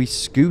of, we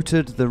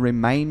scooted the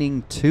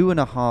remaining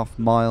 2.5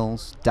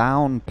 miles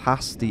down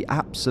past the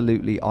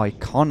absolutely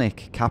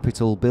iconic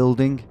Capitol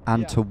building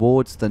and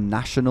towards the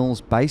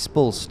Nationals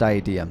baseball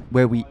stadium,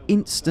 where we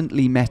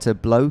instantly met a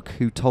bloke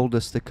who told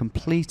us the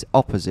complete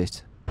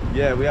opposite.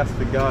 Yeah, we asked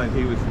the guy and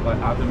he was like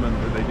adamant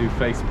that they do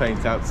face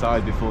paint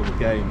outside before the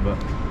game,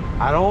 but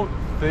I don't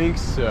think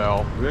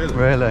so. Really?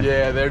 Really?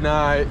 Yeah, they're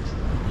not.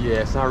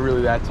 Yeah, it's not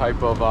really that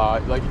type of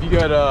like if you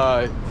go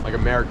to like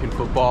American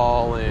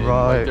football and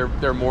right.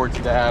 like they're more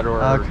into that,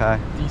 or okay.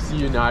 DC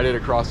United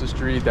across the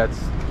street, that's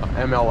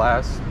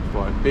MLS.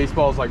 But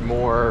baseball's like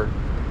more,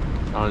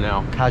 I don't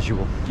know,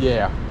 casual.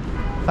 Yeah.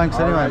 Thanks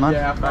anyway, right, man.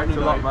 Yeah, thanks a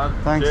lot, man.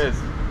 Thanks. Cheers.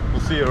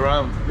 We'll see you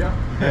around.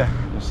 Yeah.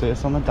 You'll see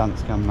us on the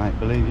dance cam, mate.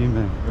 Believe you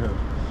me.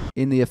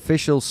 In the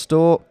official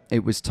store,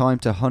 it was time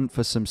to hunt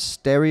for some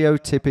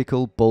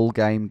stereotypical ball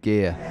game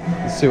gear.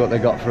 Let's see what they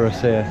got for us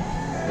here.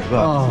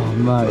 Oh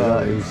mate,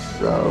 that is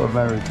so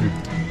American.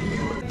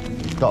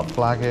 Got a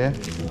flag here.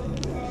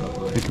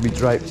 It can be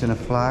draped in a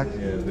flag.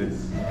 Yeah,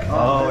 this.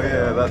 Oh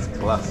yeah, that's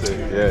classic.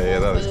 Yeah,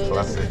 that is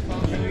classic.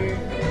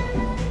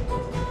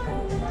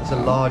 It's a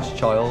large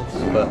child's,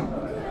 but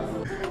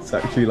it's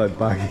actually like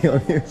baggy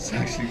on you. It's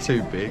actually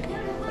too big.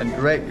 And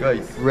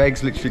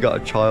Greg's literally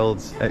got a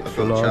child's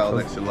extra large. Child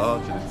extra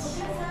large, and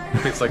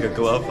it fits like a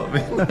glove. I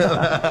mean.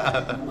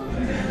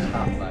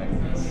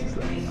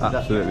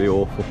 absolutely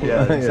awful.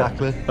 Yeah,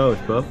 exactly. Oh,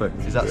 it's perfect.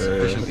 Is that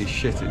sufficiently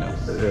shit enough?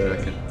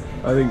 Yeah.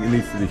 I think it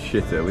needs to be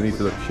shitter. We need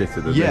to look shitter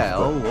than this. Yeah,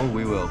 but-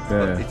 we will.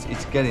 Yeah. But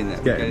it's getting there.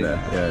 It's getting there.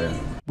 Yeah.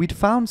 We'd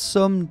found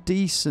some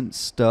decent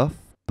stuff,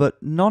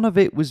 but none of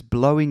it was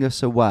blowing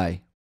us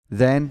away.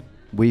 Then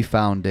we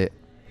found it.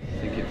 I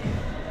think it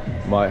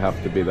Might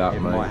have to be that,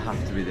 mate. might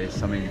have to be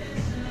this. I mean,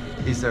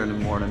 is there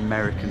more an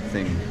American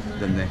thing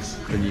than this,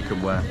 than you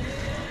can wear?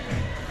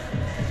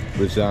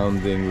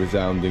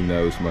 Resounding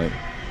nose, mate.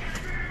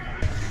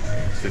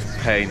 It's just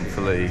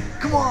painfully.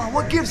 Come on,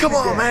 what gives? Come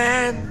on,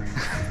 man!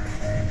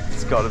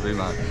 It's got to be,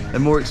 man. They're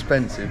more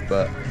expensive,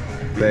 but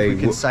we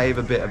can save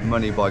a bit of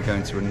money by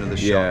going to another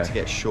shop to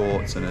get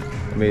shorts and a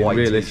white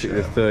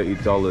realistically, t-shirt. $30,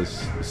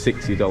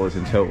 $60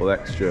 in total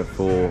extra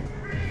for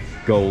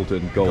gold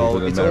It's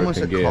American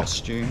almost a gear.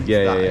 costume.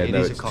 Yeah. It No,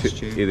 is a it's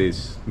costume. it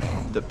is.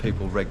 That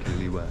people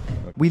regularly wear.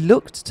 We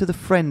looked to the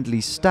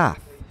friendly staff,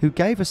 who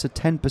gave us a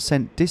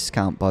 10%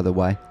 discount, by the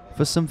way,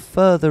 for some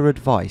further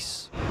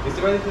advice. Is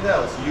there anything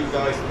else you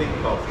guys think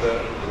of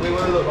that we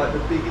want to look like the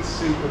biggest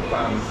super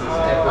fans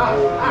that's ever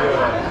walked the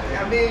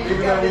earth? I mean, you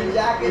got the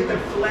jacket, the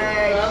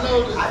flag.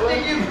 I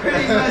think you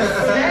pretty much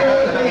said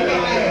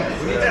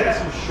it. We need to get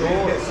some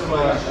shorts.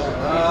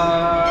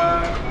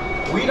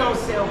 We don't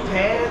sell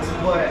pants,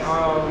 but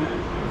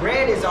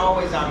red is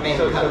always our main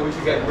color. So we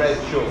should get red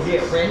shorts.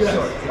 Yeah, red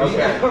shorts.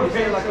 Okay.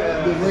 Red like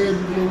a... The red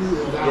and blue.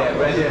 Yeah,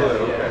 red and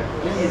blue. Okay.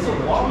 It's a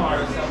Walmart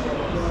or something.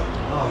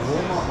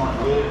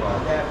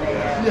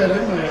 Yeah,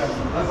 they may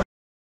have.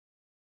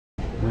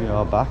 We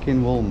are back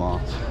in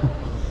Walmart.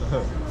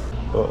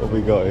 What have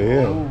we got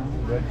here?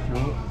 Red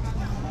short.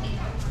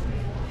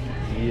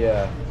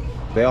 Yeah.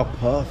 They are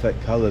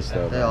perfect colours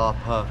though. They are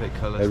perfect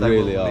colours. They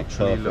really will are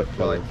literally perfect look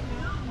colours. like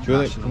Do you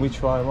want national. can we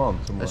try them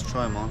on somewhere? Let's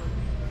try them on.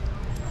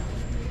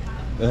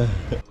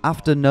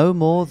 After no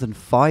more than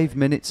 5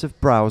 minutes of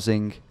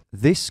browsing,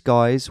 this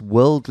guy's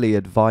worldly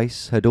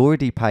advice had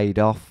already paid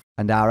off,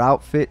 and our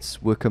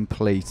outfits were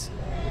complete.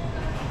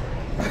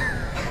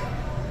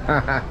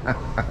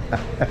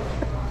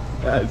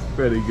 That's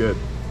pretty good.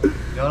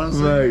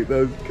 Honestly, Mate,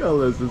 those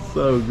colours are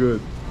so good.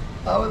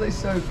 how are they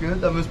so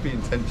good? That must be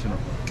intentional.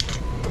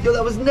 Yo,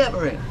 that was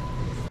never in.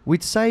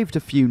 We'd saved a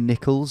few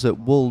nickels at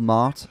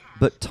Walmart,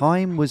 but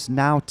time was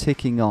now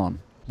ticking on.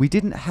 We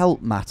didn't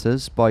help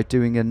matters by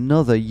doing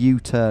another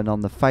U-turn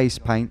on the face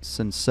paints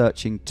and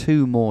searching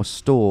 2 more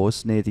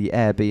stores near the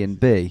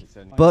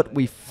Airbnb. But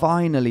we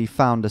finally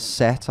found a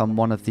set on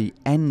one of the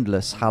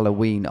endless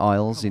Halloween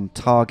aisles in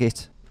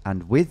Target,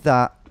 and with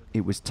that,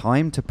 it was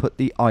time to put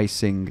the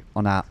icing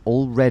on our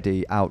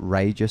already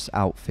outrageous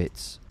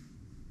outfits.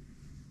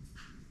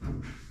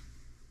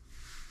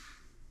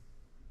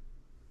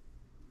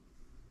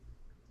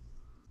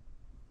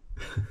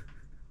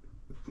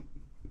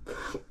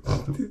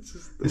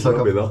 It's like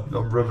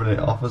I'm rubbing it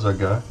off as I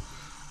go.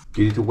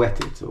 Do you need to wet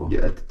it or?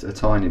 Yeah, a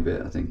tiny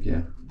bit, I think,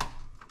 yeah.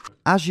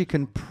 As you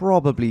can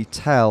probably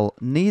tell,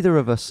 neither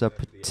of us are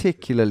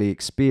particularly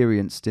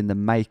experienced in the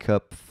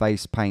makeup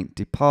face paint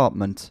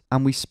department,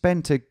 and we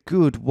spent a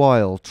good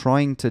while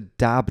trying to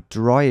dab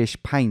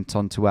dryish paint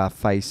onto our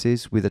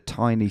faces with a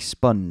tiny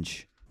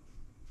sponge.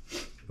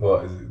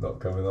 What, is it not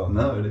coming on?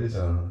 No, it is.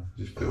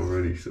 Just feel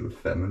really sort of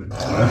feminine.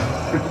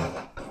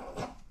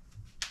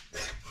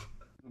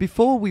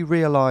 Before we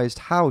realised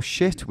how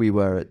shit we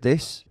were at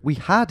this, we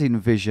had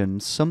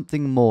envisioned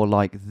something more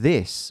like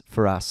this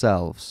for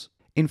ourselves.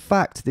 In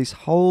fact, this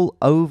whole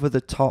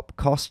over-the-top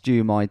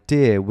costume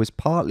idea was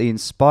partly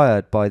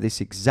inspired by this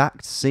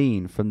exact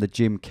scene from the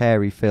Jim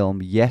Carrey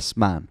film Yes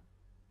Man.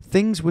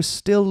 Things were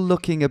still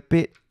looking a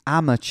bit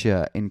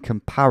amateur in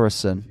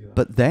comparison,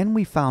 but then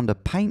we found a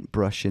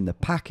paintbrush in the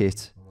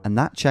packet, and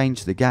that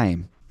changed the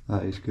game.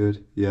 That is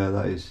good. Yeah,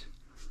 that is.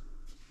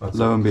 That's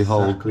Lo and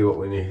behold. exactly what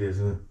we need,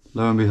 isn't it?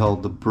 Lo and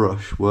behold, the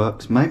brush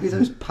works. Maybe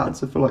those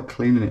pads are for like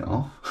cleaning it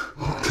off.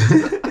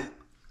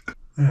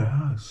 Yeah,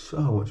 that's so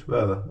much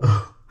better.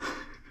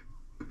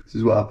 This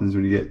is what happens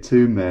when you get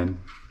 2 men,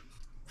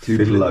 2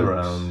 Fiddling blokes,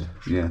 around.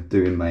 yeah,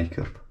 doing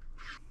makeup.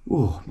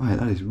 Oh, mate,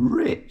 that is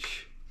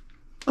rich.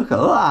 Look at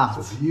that.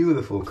 It's a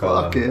beautiful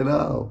colour. Fucking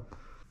hell.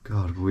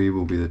 God, we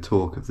will be the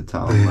talk of the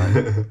town,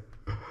 mate.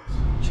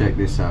 Check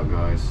this out,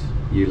 guys.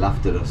 You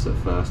laughed at us at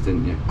first,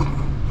 didn't you?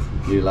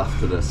 You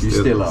laughed at us. You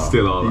still are.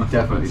 Still are. You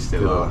definitely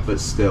still are. But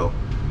still,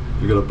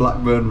 we've got a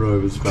Blackburn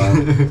Rovers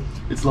fan.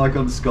 It's like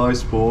on Sky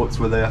Sports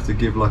where they have to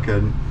give like a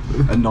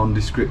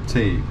nondescript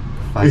team.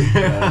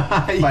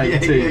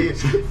 Fake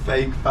teams.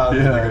 Fake fans,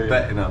 like a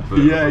betting advert.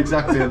 Yeah,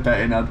 exactly, a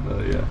betting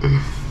advert, yeah.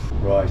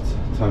 Right,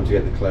 time to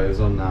get the clothes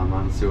on now,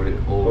 man. See what it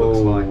all looks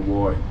like. Oh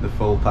boy. The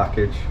full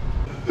package.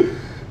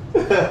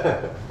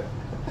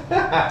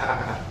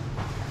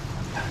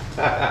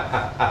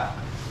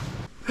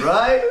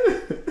 Right?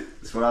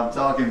 That's what I'm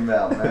talking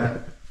about,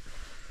 man.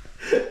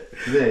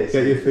 This.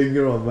 Get your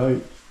finger on,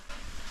 mate.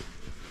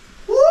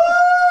 Woo!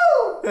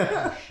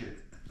 Oh, shit.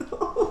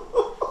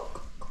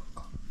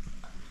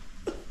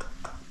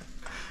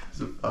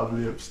 There's a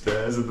family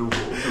upstairs and the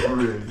walls are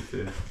really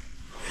thin.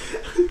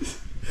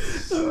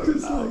 I'm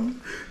just like,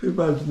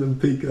 imagine them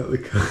peeking out the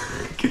car,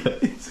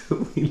 guys,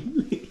 and we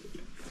leave.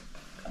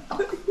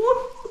 Like,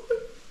 what?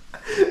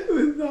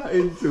 With that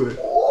into it.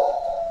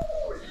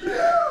 Oh,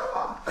 yeah!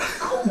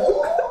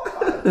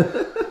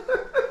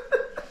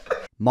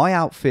 My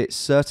outfit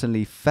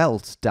certainly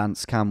felt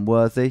dance cam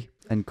worthy,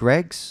 and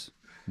Greg's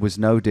was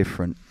no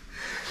different.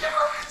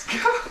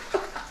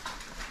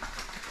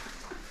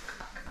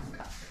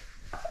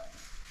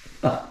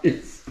 That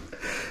is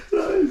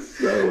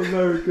so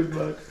American,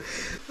 man.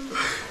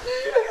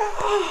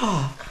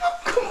 Yeah!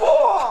 Come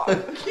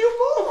on!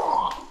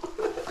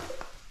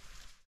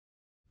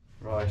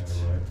 Right,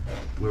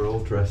 we're all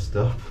dressed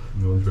up.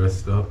 We're all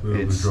dressed up.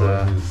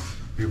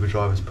 Uber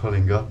drivers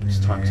pulling up. It's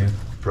time to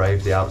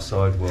brave the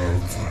outside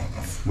world.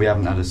 We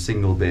haven't had a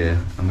single beer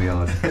and we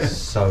are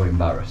so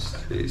embarrassed.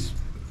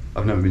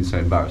 I've never been so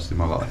embarrassed in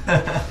my life.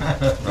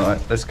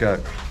 Right, let's go.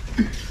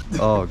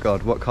 Oh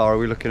God, what car are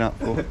we looking at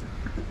for?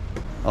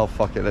 Oh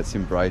fuck it, let's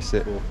embrace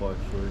it.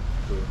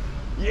 453.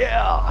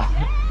 Yeah!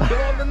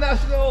 Come on, the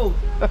Nationals!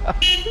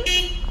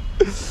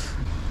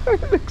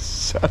 It looks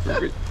so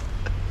weird.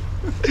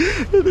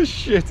 They're the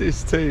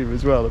shittest team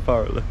as well,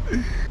 apparently.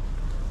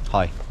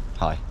 Hi.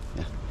 Yeah.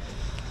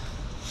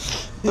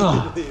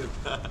 Oh.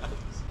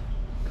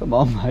 Come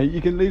on, mate,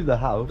 you can leave the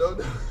house. No,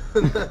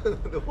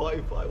 the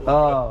Wi-Fi one.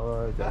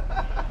 Oh, right.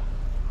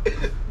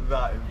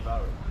 That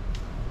embarrassing.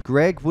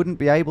 Greg wouldn't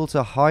be able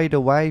to hide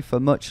away for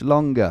much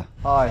longer.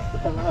 Hi.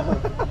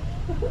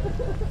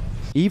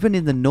 Even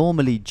in the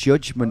normally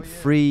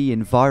judgment-free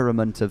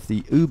environment of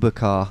the Uber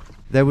car,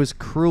 there was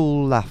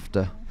cruel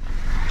laughter.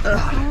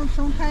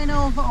 Some kind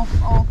of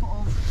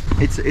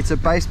It's a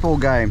baseball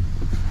game.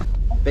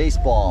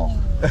 Baseball.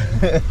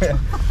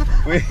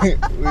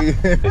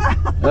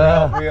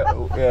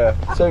 Yeah.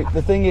 So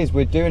the thing is,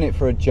 we're doing it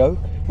for a joke.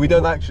 We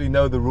don't actually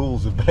know the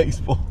rules of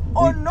baseball.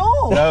 Oh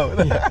no! No.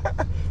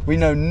 We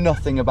know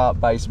nothing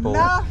about baseball.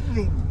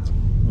 Nothing.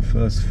 The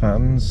first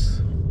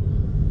fans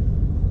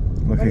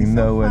looking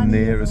nowhere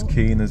near as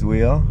keen as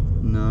we are.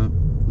 No,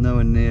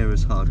 nowhere near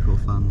as hardcore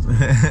fans.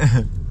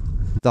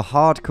 The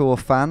hardcore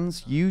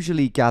fans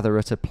usually gather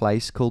at a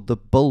place called the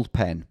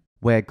Bullpen,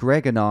 where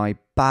Greg and I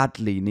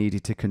badly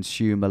needed to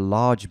consume a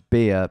large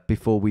beer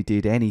before we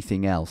did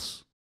anything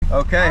else.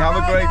 Okay, have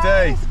a great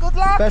day. Good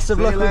luck. Best of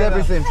luck with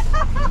everything.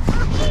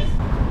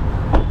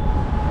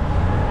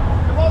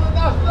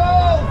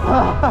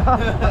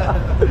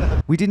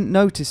 We didn't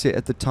notice it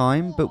at the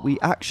time, but we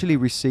actually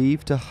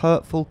received a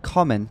hurtful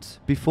comment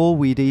before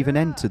we'd even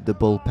entered the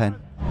bullpen.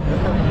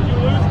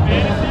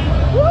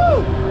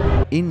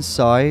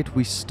 Inside,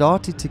 we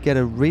started to get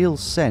a real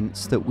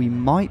sense that we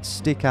might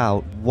stick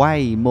out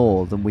way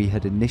more than we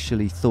had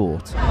initially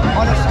thought.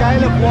 On a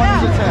scale of 1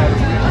 to 10,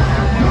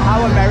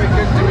 how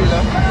American do we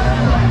look?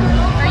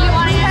 Are you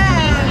wanting us to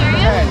be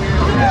serious?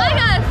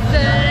 Like a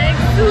 6.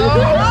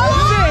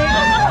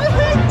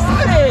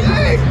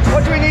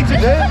 What do we need to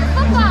do?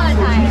 Football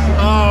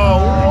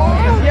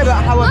attire. Yeah,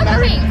 but how Look at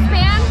me, American?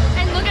 Span,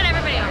 and look at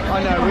everybody else.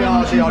 I know, we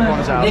are the odd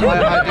ones out. I do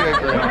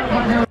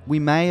agree. We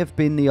may have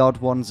been the odd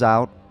ones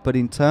out, but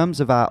in terms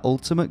of our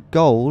ultimate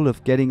goal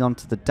of getting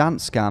onto the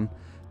dance scam,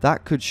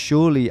 that could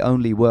surely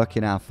only work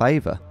in our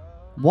favour.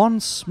 One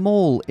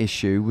small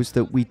issue was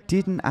that we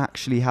didn't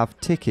actually have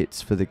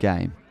tickets for the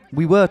game.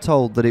 We were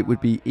told that it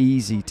would be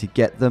easy to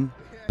get them,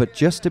 but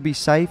just to be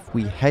safe,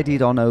 we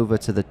headed on over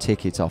to the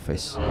ticket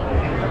office.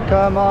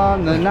 Come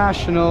on, the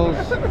Nationals.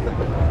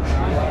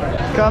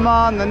 Come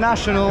on, the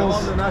Nationals.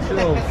 Come on, the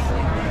Nationals.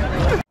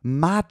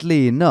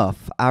 Madly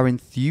enough, our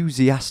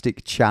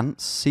enthusiastic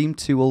chants seemed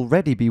to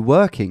already be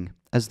working,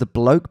 as the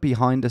bloke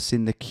behind us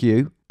in the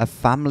queue, a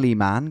family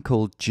man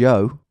called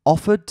Joe,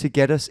 offered to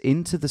get us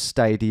into the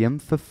stadium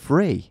for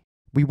free.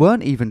 We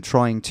weren't even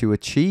trying to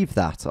achieve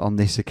that on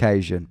this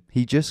occasion,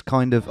 he just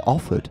kind of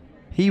offered.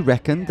 He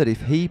reckoned that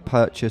if he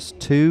purchased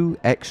 2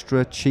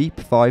 extra cheap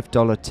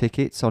 $5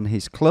 tickets on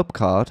his club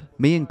card,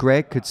 me and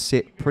Greg could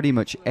sit pretty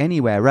much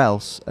anywhere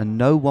else and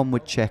no one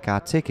would check our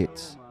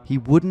tickets. He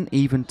wouldn't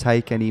even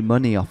take any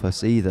money off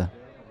us either.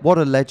 What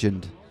a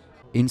legend.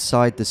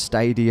 Inside the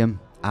stadium,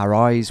 our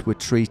eyes were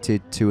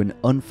treated to an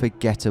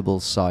unforgettable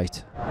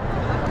sight.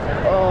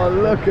 Oh,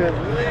 look at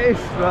this,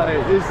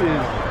 mate. This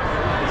is...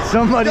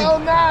 Somebody... Go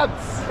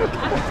nuts!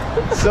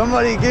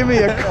 Somebody give me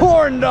a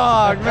corn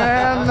dog,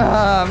 man.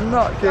 Nah, I'm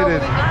not kidding.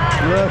 Look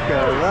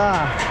at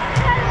that.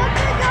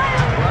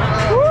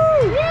 Woo!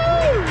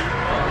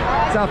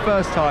 It's our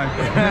first time.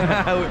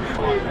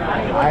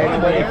 I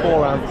have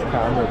 24 ounce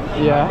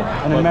can.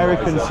 Yeah, an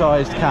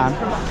American-sized can.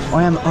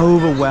 I am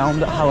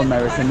overwhelmed at how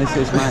American this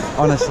is, man,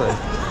 honestly.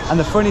 And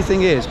the funny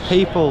thing is,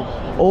 people,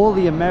 all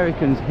the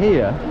Americans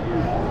here,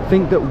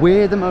 think that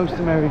we're the most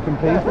American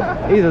people.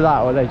 Either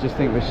that or they just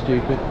think we're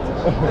stupid.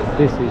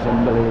 This is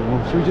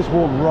unbelievable. Should we just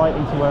walk right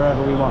into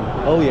wherever we want?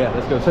 Oh yeah,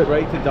 let's go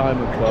straight to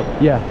Diamond Club.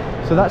 Yeah,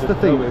 so that's the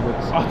thing. With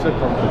utter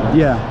confidence.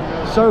 Yeah,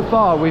 so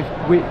far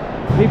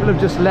people have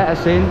just let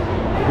us in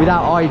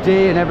without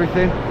ID and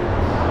everything.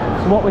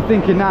 So what we're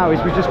thinking now is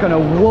we're just going to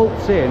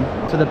waltz in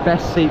to the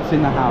best seats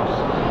in the house.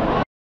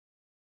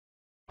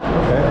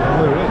 Okay,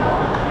 we're in.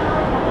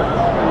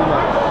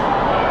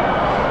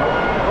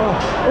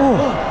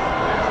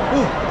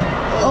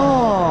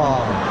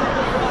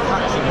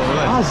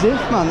 is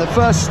this, man? The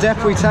first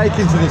step we take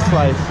into this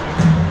place.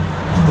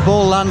 The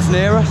ball lands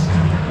near us.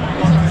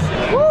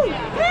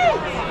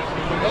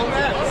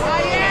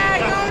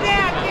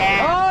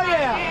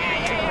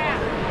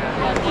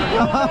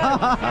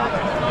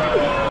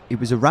 It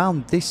was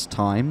around this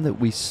time that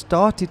we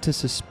started to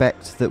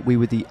suspect that we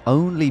were the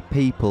only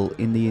people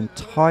in the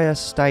entire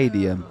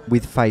stadium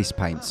with face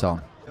paints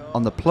on.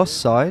 On the plus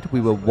side,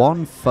 we were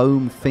one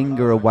foam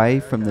finger away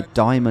from the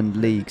Diamond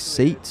League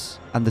seats,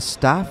 and the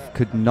staff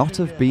could not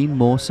have been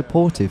more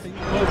supportive. It is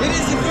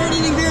the third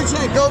inning beer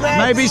check. Go back.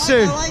 Maybe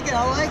soon. I like it.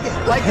 I like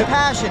it. Like the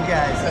passion,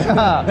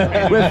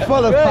 guys. We're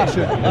full of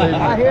passion.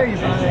 I hear you,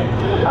 man.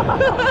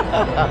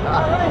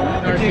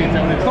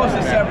 Close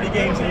to 70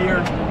 games a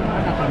year.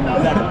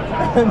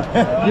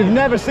 You've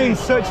never seen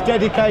such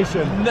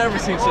dedication. Never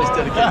seen such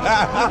dedication.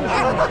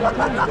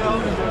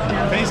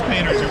 Face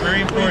painters are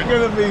very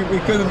important. We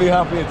couldn't be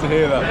happier to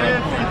hear that,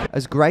 man.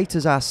 As great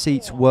as our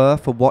seats were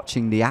for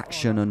watching the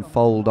action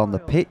unfold on the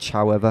pitch,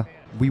 however,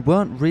 we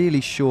weren't really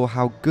sure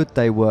how good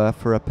they were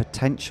for a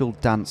potential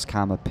dance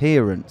cam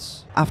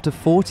appearance. After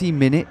 40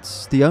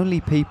 minutes, the only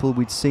people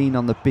we'd seen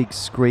on the big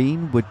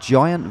screen were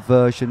giant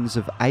versions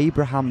of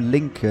Abraham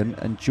Lincoln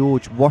and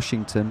George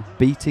Washington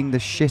beating the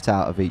shit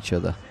out of each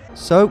other.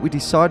 So we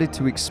decided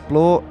to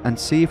explore and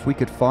see if we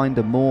could find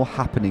a more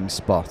happening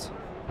spot.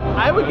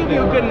 I would give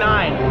you a good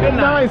 9. Good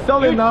 9.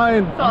 Solid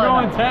 9.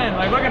 I'm going 10.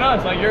 Like, look at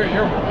us. Like, you're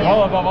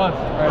all above us.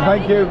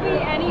 Thank you.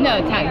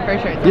 No, 10 for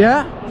sure.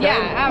 Yeah?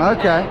 Yeah.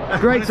 Okay.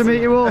 Great to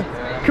meet you all.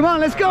 Come on,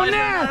 let's go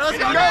now. Let's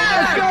go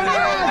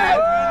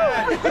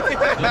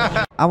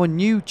now. Our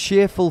new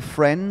cheerful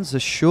friends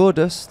assured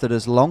us that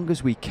as long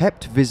as we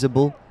kept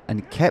visible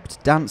and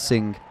kept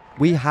dancing,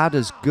 we had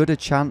as good a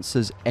chance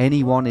as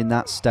anyone in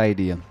that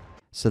stadium.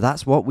 So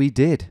that's what we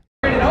did.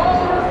 And all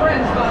of our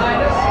friends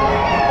behind us.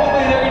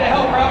 Hopefully they're going to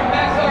help out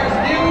Maxar's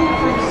view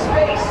from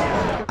space.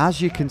 As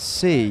you can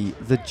see,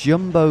 the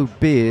jumbo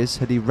beers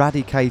had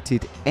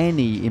eradicated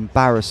any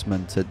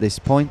embarrassment at this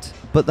point,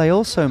 but they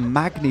also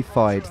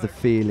magnified the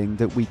feeling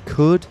that we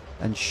could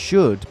and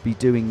should be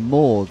doing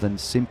more than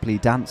simply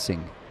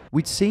dancing.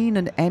 We'd seen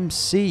an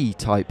MC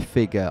type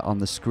figure on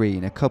the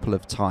screen a couple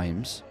of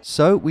times,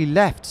 so we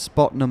left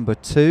spot number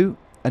 2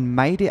 and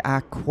made it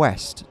our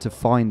quest to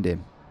find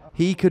him.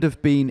 He could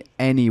have been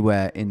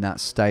anywhere in that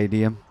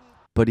stadium,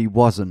 but he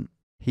wasn't.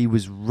 He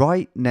was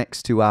right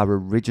next to our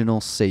original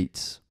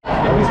seats.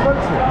 Have we spoke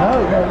to him? No,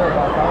 I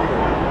found him.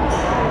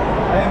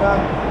 Hey, man.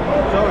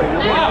 Sorry,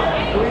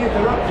 can we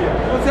interrupt you?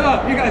 What's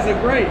up? You guys look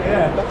great.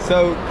 Yeah.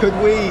 So,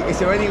 is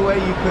there any way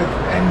you could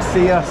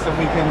MC us and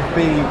we can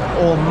be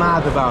all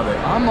mad about it?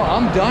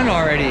 I'm done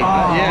already.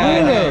 Oh,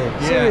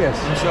 really? Serious?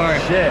 I'm sorry.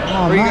 Shit.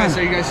 Are you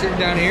guys sitting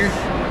down here?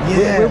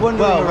 Yeah. We're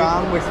wandering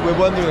around. We're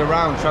wandering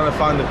around trying to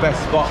find the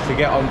best spot to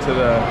get onto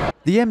the...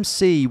 The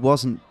MC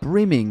wasn't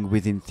brimming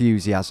with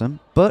enthusiasm,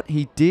 but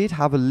he did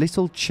have a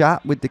little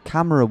chat with the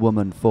camera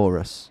woman for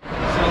us. So,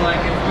 like,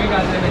 if we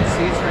got them in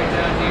seats right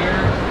down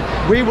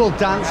here. We will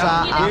dance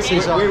our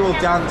asses off. We will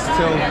dance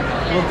till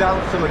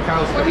the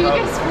cows come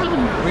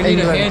home. We need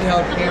a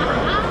handheld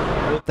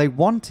camera. They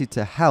wanted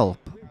to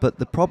help, but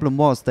the problem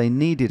was they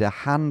needed a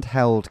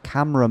handheld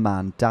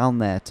cameraman down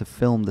there to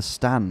film the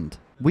stand.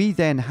 We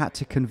then had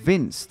to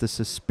convince the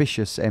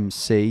suspicious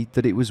MC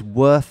that it was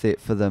worth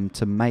it for them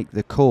to make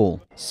the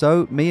call.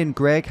 So me and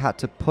Greg had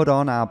to put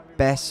on our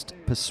best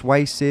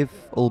persuasive,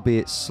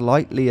 albeit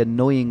slightly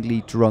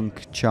annoyingly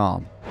drunk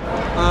charm.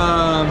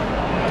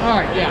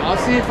 Alright, yeah, I'll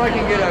see if I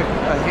can get a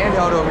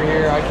handheld over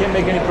here. I can't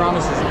make any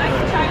promises. I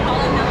can try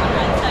calling them on the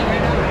right side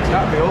right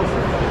now. That'd be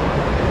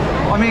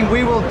awesome. I mean,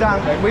 we will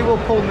dance. We will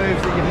pull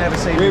moves that you've never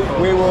seen before.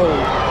 We will.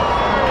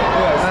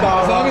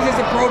 As long as it's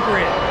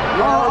appropriate.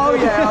 Oh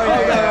yeah.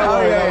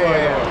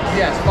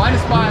 Yes, find a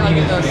spot like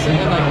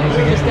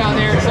just down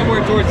there,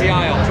 somewhere towards the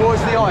aisle.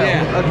 Towards the aisle?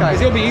 Yeah. Okay.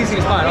 Because it'll be easy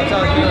to find, I'll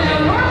tell you.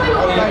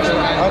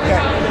 Okay.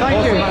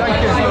 Thank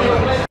you so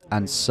much.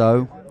 And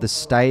so, the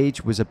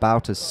stage was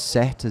about as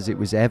set as it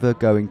was ever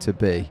going to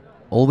be.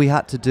 All we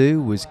had to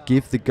do was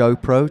give the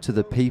GoPro to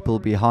the people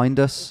behind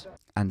us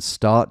and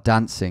start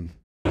dancing.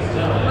 One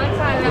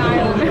side of the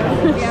aisle, the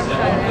other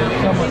side of the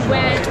aisle. We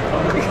went,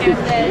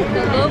 and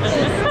the locals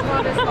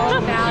taught us all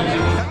about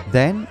it.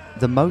 Then,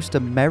 the most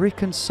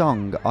American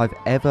song I've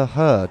ever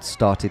heard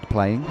started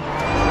playing.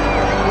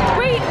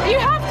 Wait, you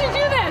have to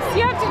do this.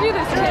 You have to do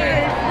this.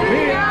 Take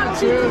me out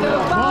to the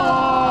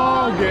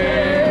ball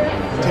game.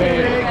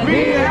 Take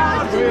me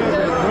out to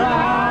the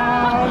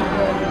ground.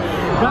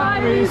 Buy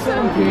me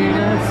some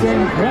peanuts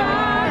and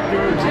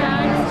Cracker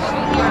Jacks.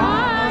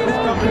 I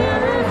don't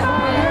care if I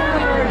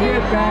ever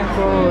get back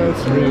for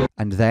its real.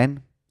 And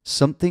then,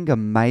 something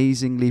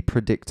amazingly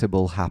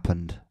predictable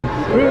happened.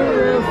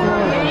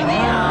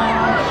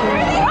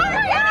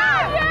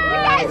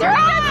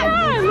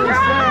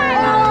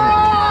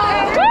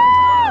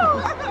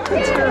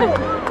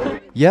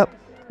 Yep,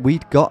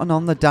 we'd gotten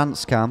on the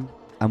dance cam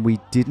and we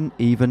didn't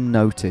even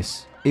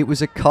notice. It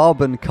was a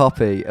carbon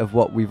copy of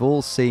what we've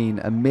all seen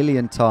a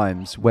million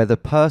times, where the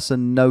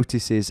person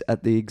notices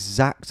at the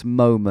exact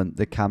moment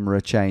the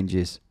camera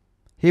changes.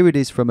 Here it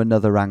is from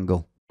another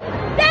angle.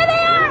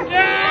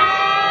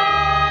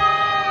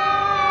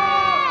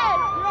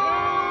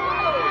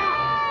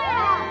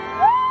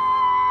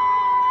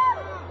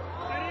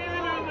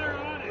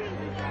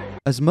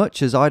 As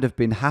much as I'd have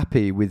been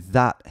happy with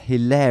that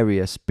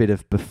hilarious bit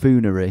of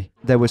buffoonery,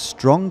 there were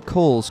strong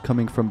calls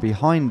coming from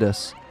behind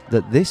us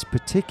that this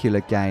particular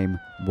game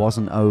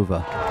wasn't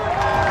over.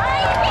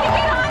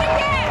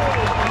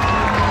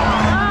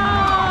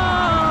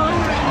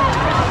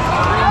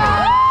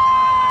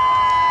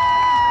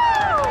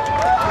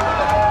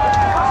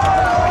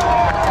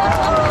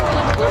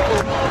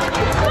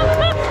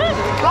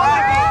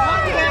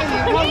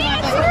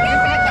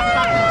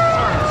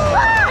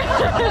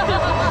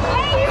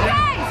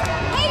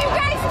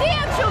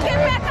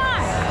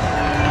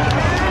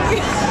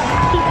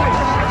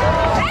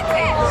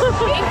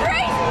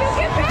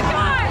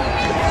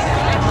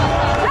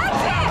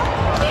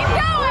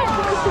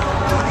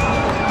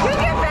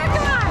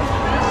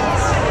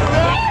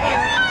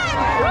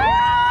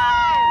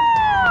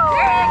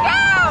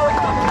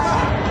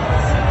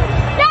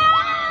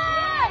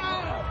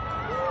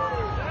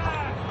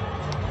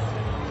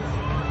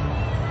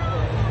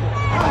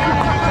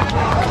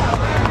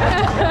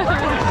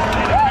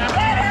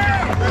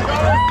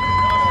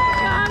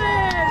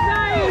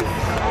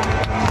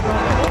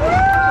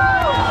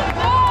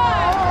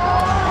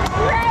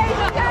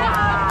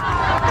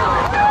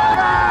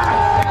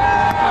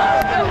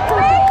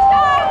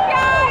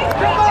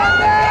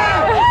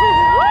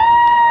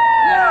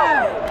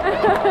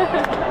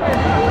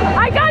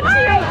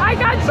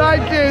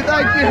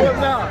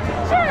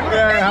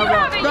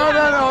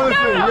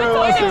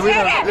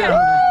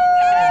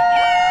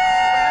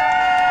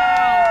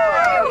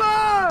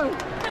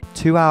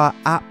 To our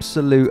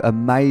absolute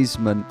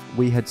amazement,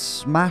 we had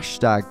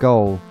smashed our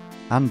goal,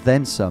 and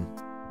then some.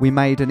 We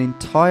made an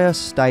entire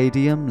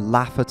stadium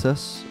laugh at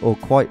us, or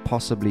quite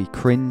possibly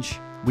cringe.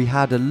 We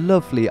had a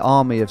lovely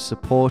army of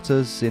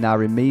supporters in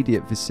our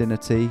immediate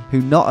vicinity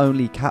who not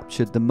only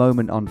captured the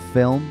moment on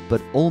film,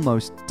 but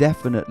almost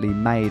definitely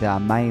made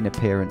our main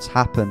appearance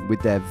happen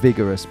with their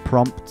vigorous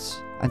prompts.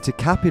 And to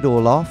cap it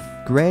all off,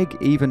 Greg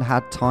even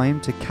had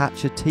time to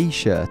catch a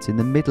t-shirt in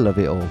the middle of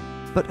it all.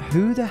 But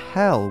who the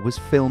hell was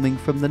filming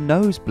from the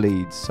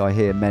nosebleeds, I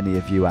hear many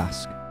of you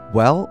ask?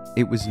 Well,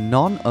 it was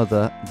none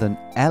other than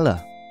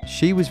Ella.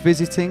 She was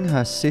visiting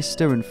her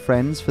sister and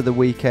friends for the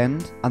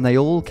weekend, and they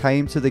all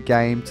came to the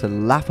game to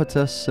laugh at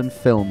us and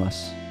film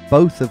us,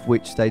 both of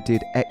which they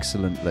did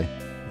excellently.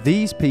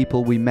 These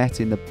people we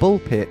met in the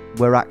bullpit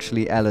were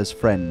actually Ella's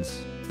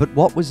friends. But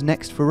what was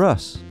next for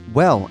us?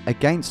 Well,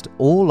 against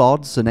all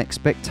odds and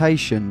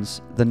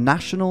expectations, the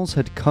Nationals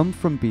had come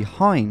from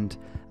behind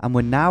and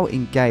were now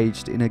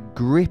engaged in a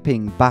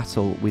gripping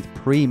battle with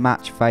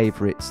pre-match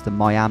favourites, the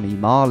Miami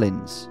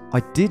Marlins.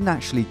 I didn't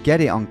actually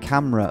get it on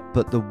camera,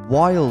 but the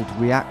wild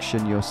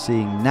reaction you're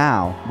seeing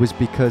now was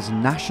because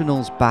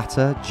Nationals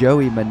batter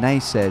Joey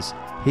Meneses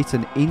hit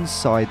an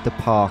inside the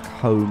park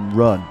home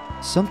run,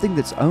 something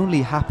that's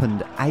only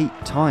happened 8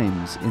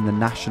 times in the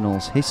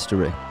Nationals'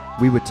 history.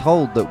 We were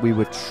told that we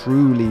were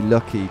truly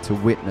lucky to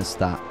witness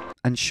that,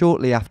 and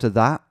shortly after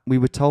that, we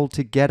were told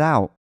to get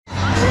out.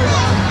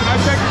 I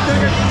check the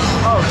ticket.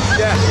 Oh,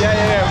 yeah.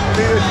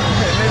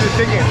 Need the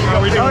ticket. How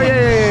we doing? Oh,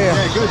 yeah.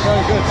 Yeah, good,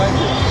 very good, thank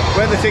you.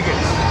 Where are the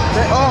tickets?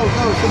 Oh,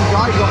 no, some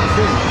guy got us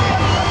in.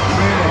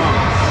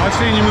 I've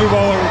seen you move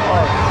all over the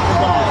park.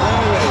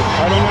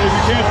 I don't know if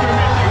you can't film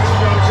it.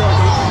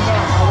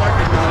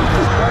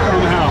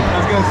 I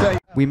was going to say.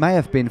 We may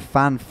have been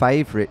fan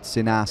favourites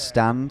in our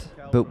stand,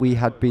 but we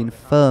had been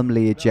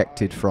firmly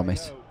ejected from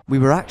it. We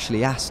were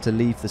actually asked to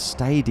leave the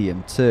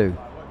stadium too,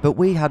 but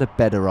we had a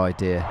better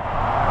idea.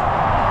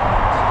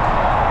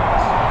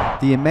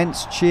 The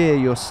immense cheer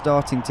you're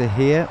starting to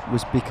hear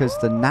was because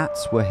the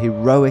Nats were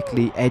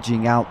heroically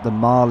edging out the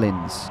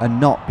Marlins, and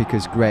not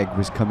because Greg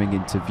was coming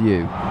into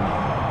view.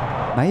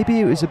 Maybe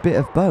it was a bit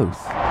of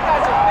both. Woo!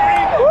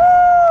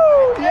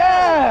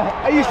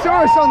 Yeah! You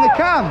saw us on the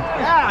cam?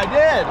 Yeah, I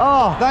did.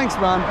 Oh, thanks,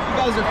 man. You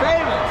guys are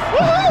famous.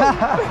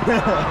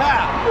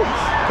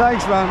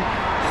 Thanks, man.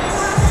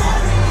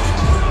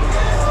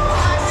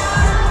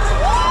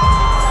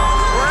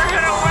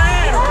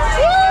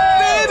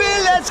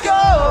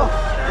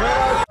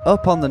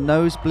 Up on the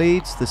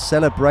nosebleeds, the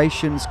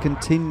celebrations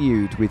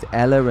continued with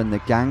Ella and the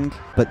gang,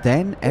 but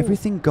then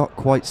everything got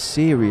quite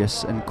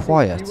serious and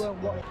quiet.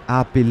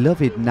 Our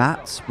beloved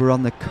Nats were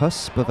on the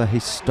cusp of a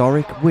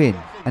historic win,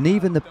 and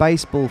even the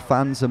baseball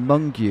fans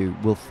among you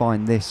will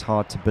find this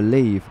hard to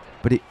believe,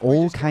 but it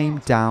all came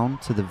down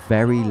to the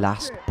very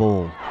last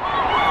ball.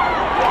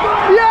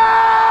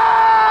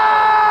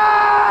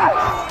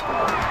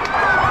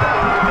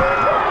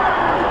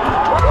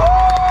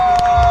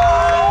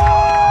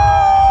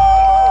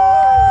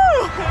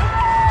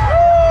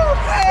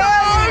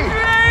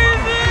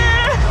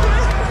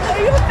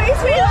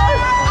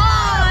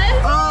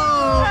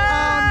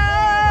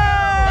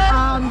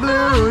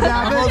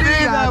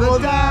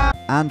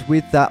 And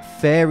with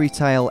that fairy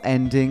tale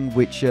ending,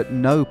 which at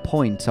no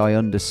point I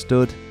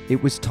understood,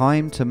 it was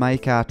time to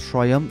make our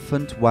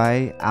triumphant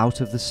way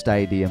out of the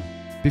stadium.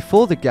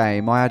 Before the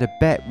game, I had a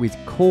bet with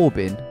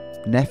Corbin,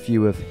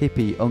 nephew of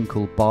hippie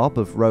Uncle Bob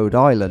of Rhode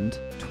Island,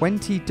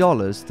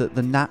 $20 that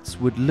the Nats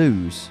would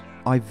lose.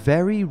 I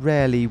very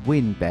rarely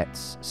win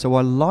bets, so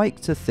I like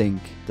to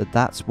think that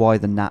that's why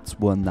the Nats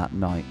won that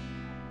night.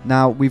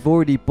 Now, we've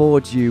already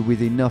bored you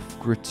with enough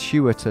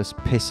gratuitous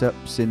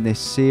piss-ups in this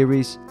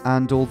series,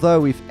 and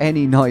although if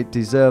any night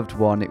deserved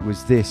one, it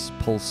was this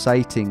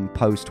pulsating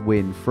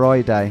post-win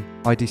Friday,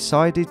 I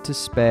decided to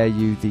spare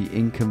you the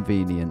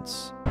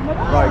inconvenience.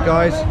 Right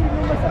guys,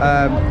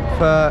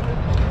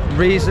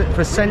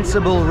 for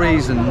sensible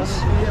reasons,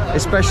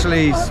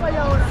 especially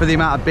for the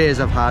amount of beers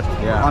I've had,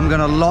 I'm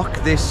going to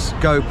lock this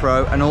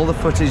GoPro and all the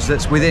footage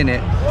that's within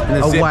it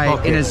away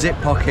in a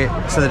zip pocket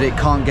so that it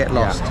can't get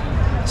lost.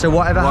 So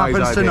whatever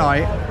happens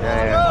tonight,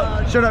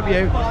 shut up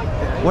you,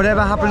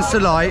 whatever happens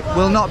tonight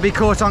will not be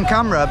caught on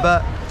camera,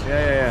 but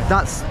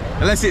that's...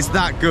 Unless it's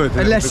that good.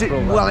 Unless it,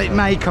 well, it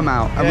may come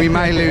out and we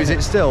may lose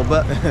it still,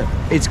 but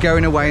it's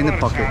going away in the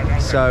pocket.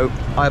 So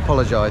I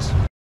apologise.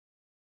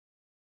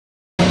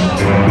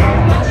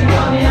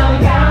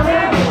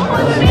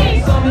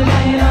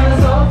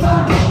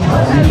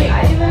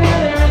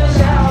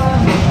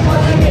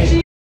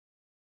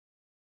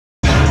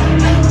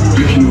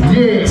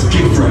 It's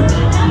different.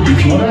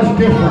 Oh, that's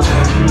different.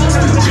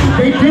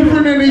 They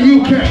different in the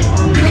UK.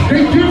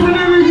 They different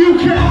in the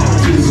UK.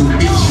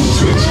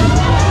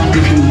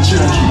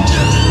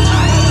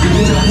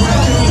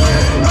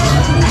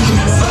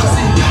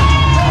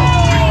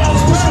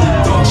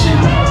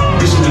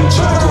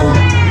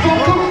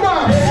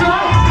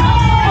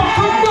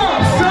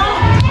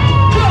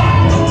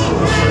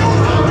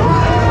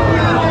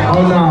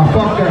 Oh nah,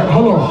 fuck that.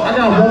 Hold on, I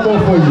got one more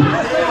for you.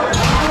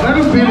 Let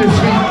him be this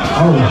week.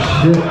 Oh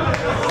shit.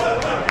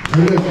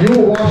 Hey, look, you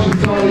will watch the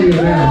Tony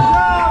now.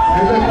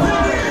 Hey,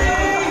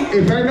 look,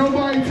 if ain't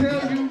nobody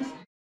tell you.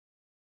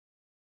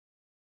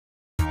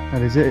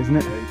 That is it, isn't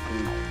it?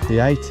 The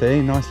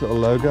 18, nice little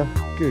logo.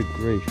 Good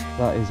grief,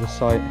 that is a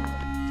sight.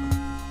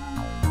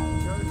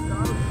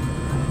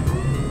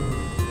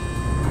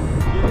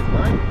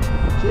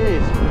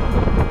 Cheers.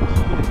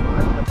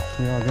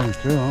 We are going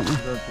through, aren't we?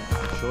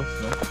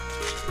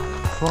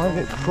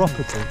 Private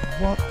property.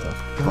 What the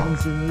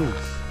guns in use?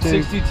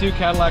 62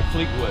 Cadillac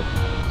Fleetwood.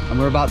 And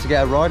we're about to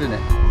get a ride in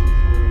it.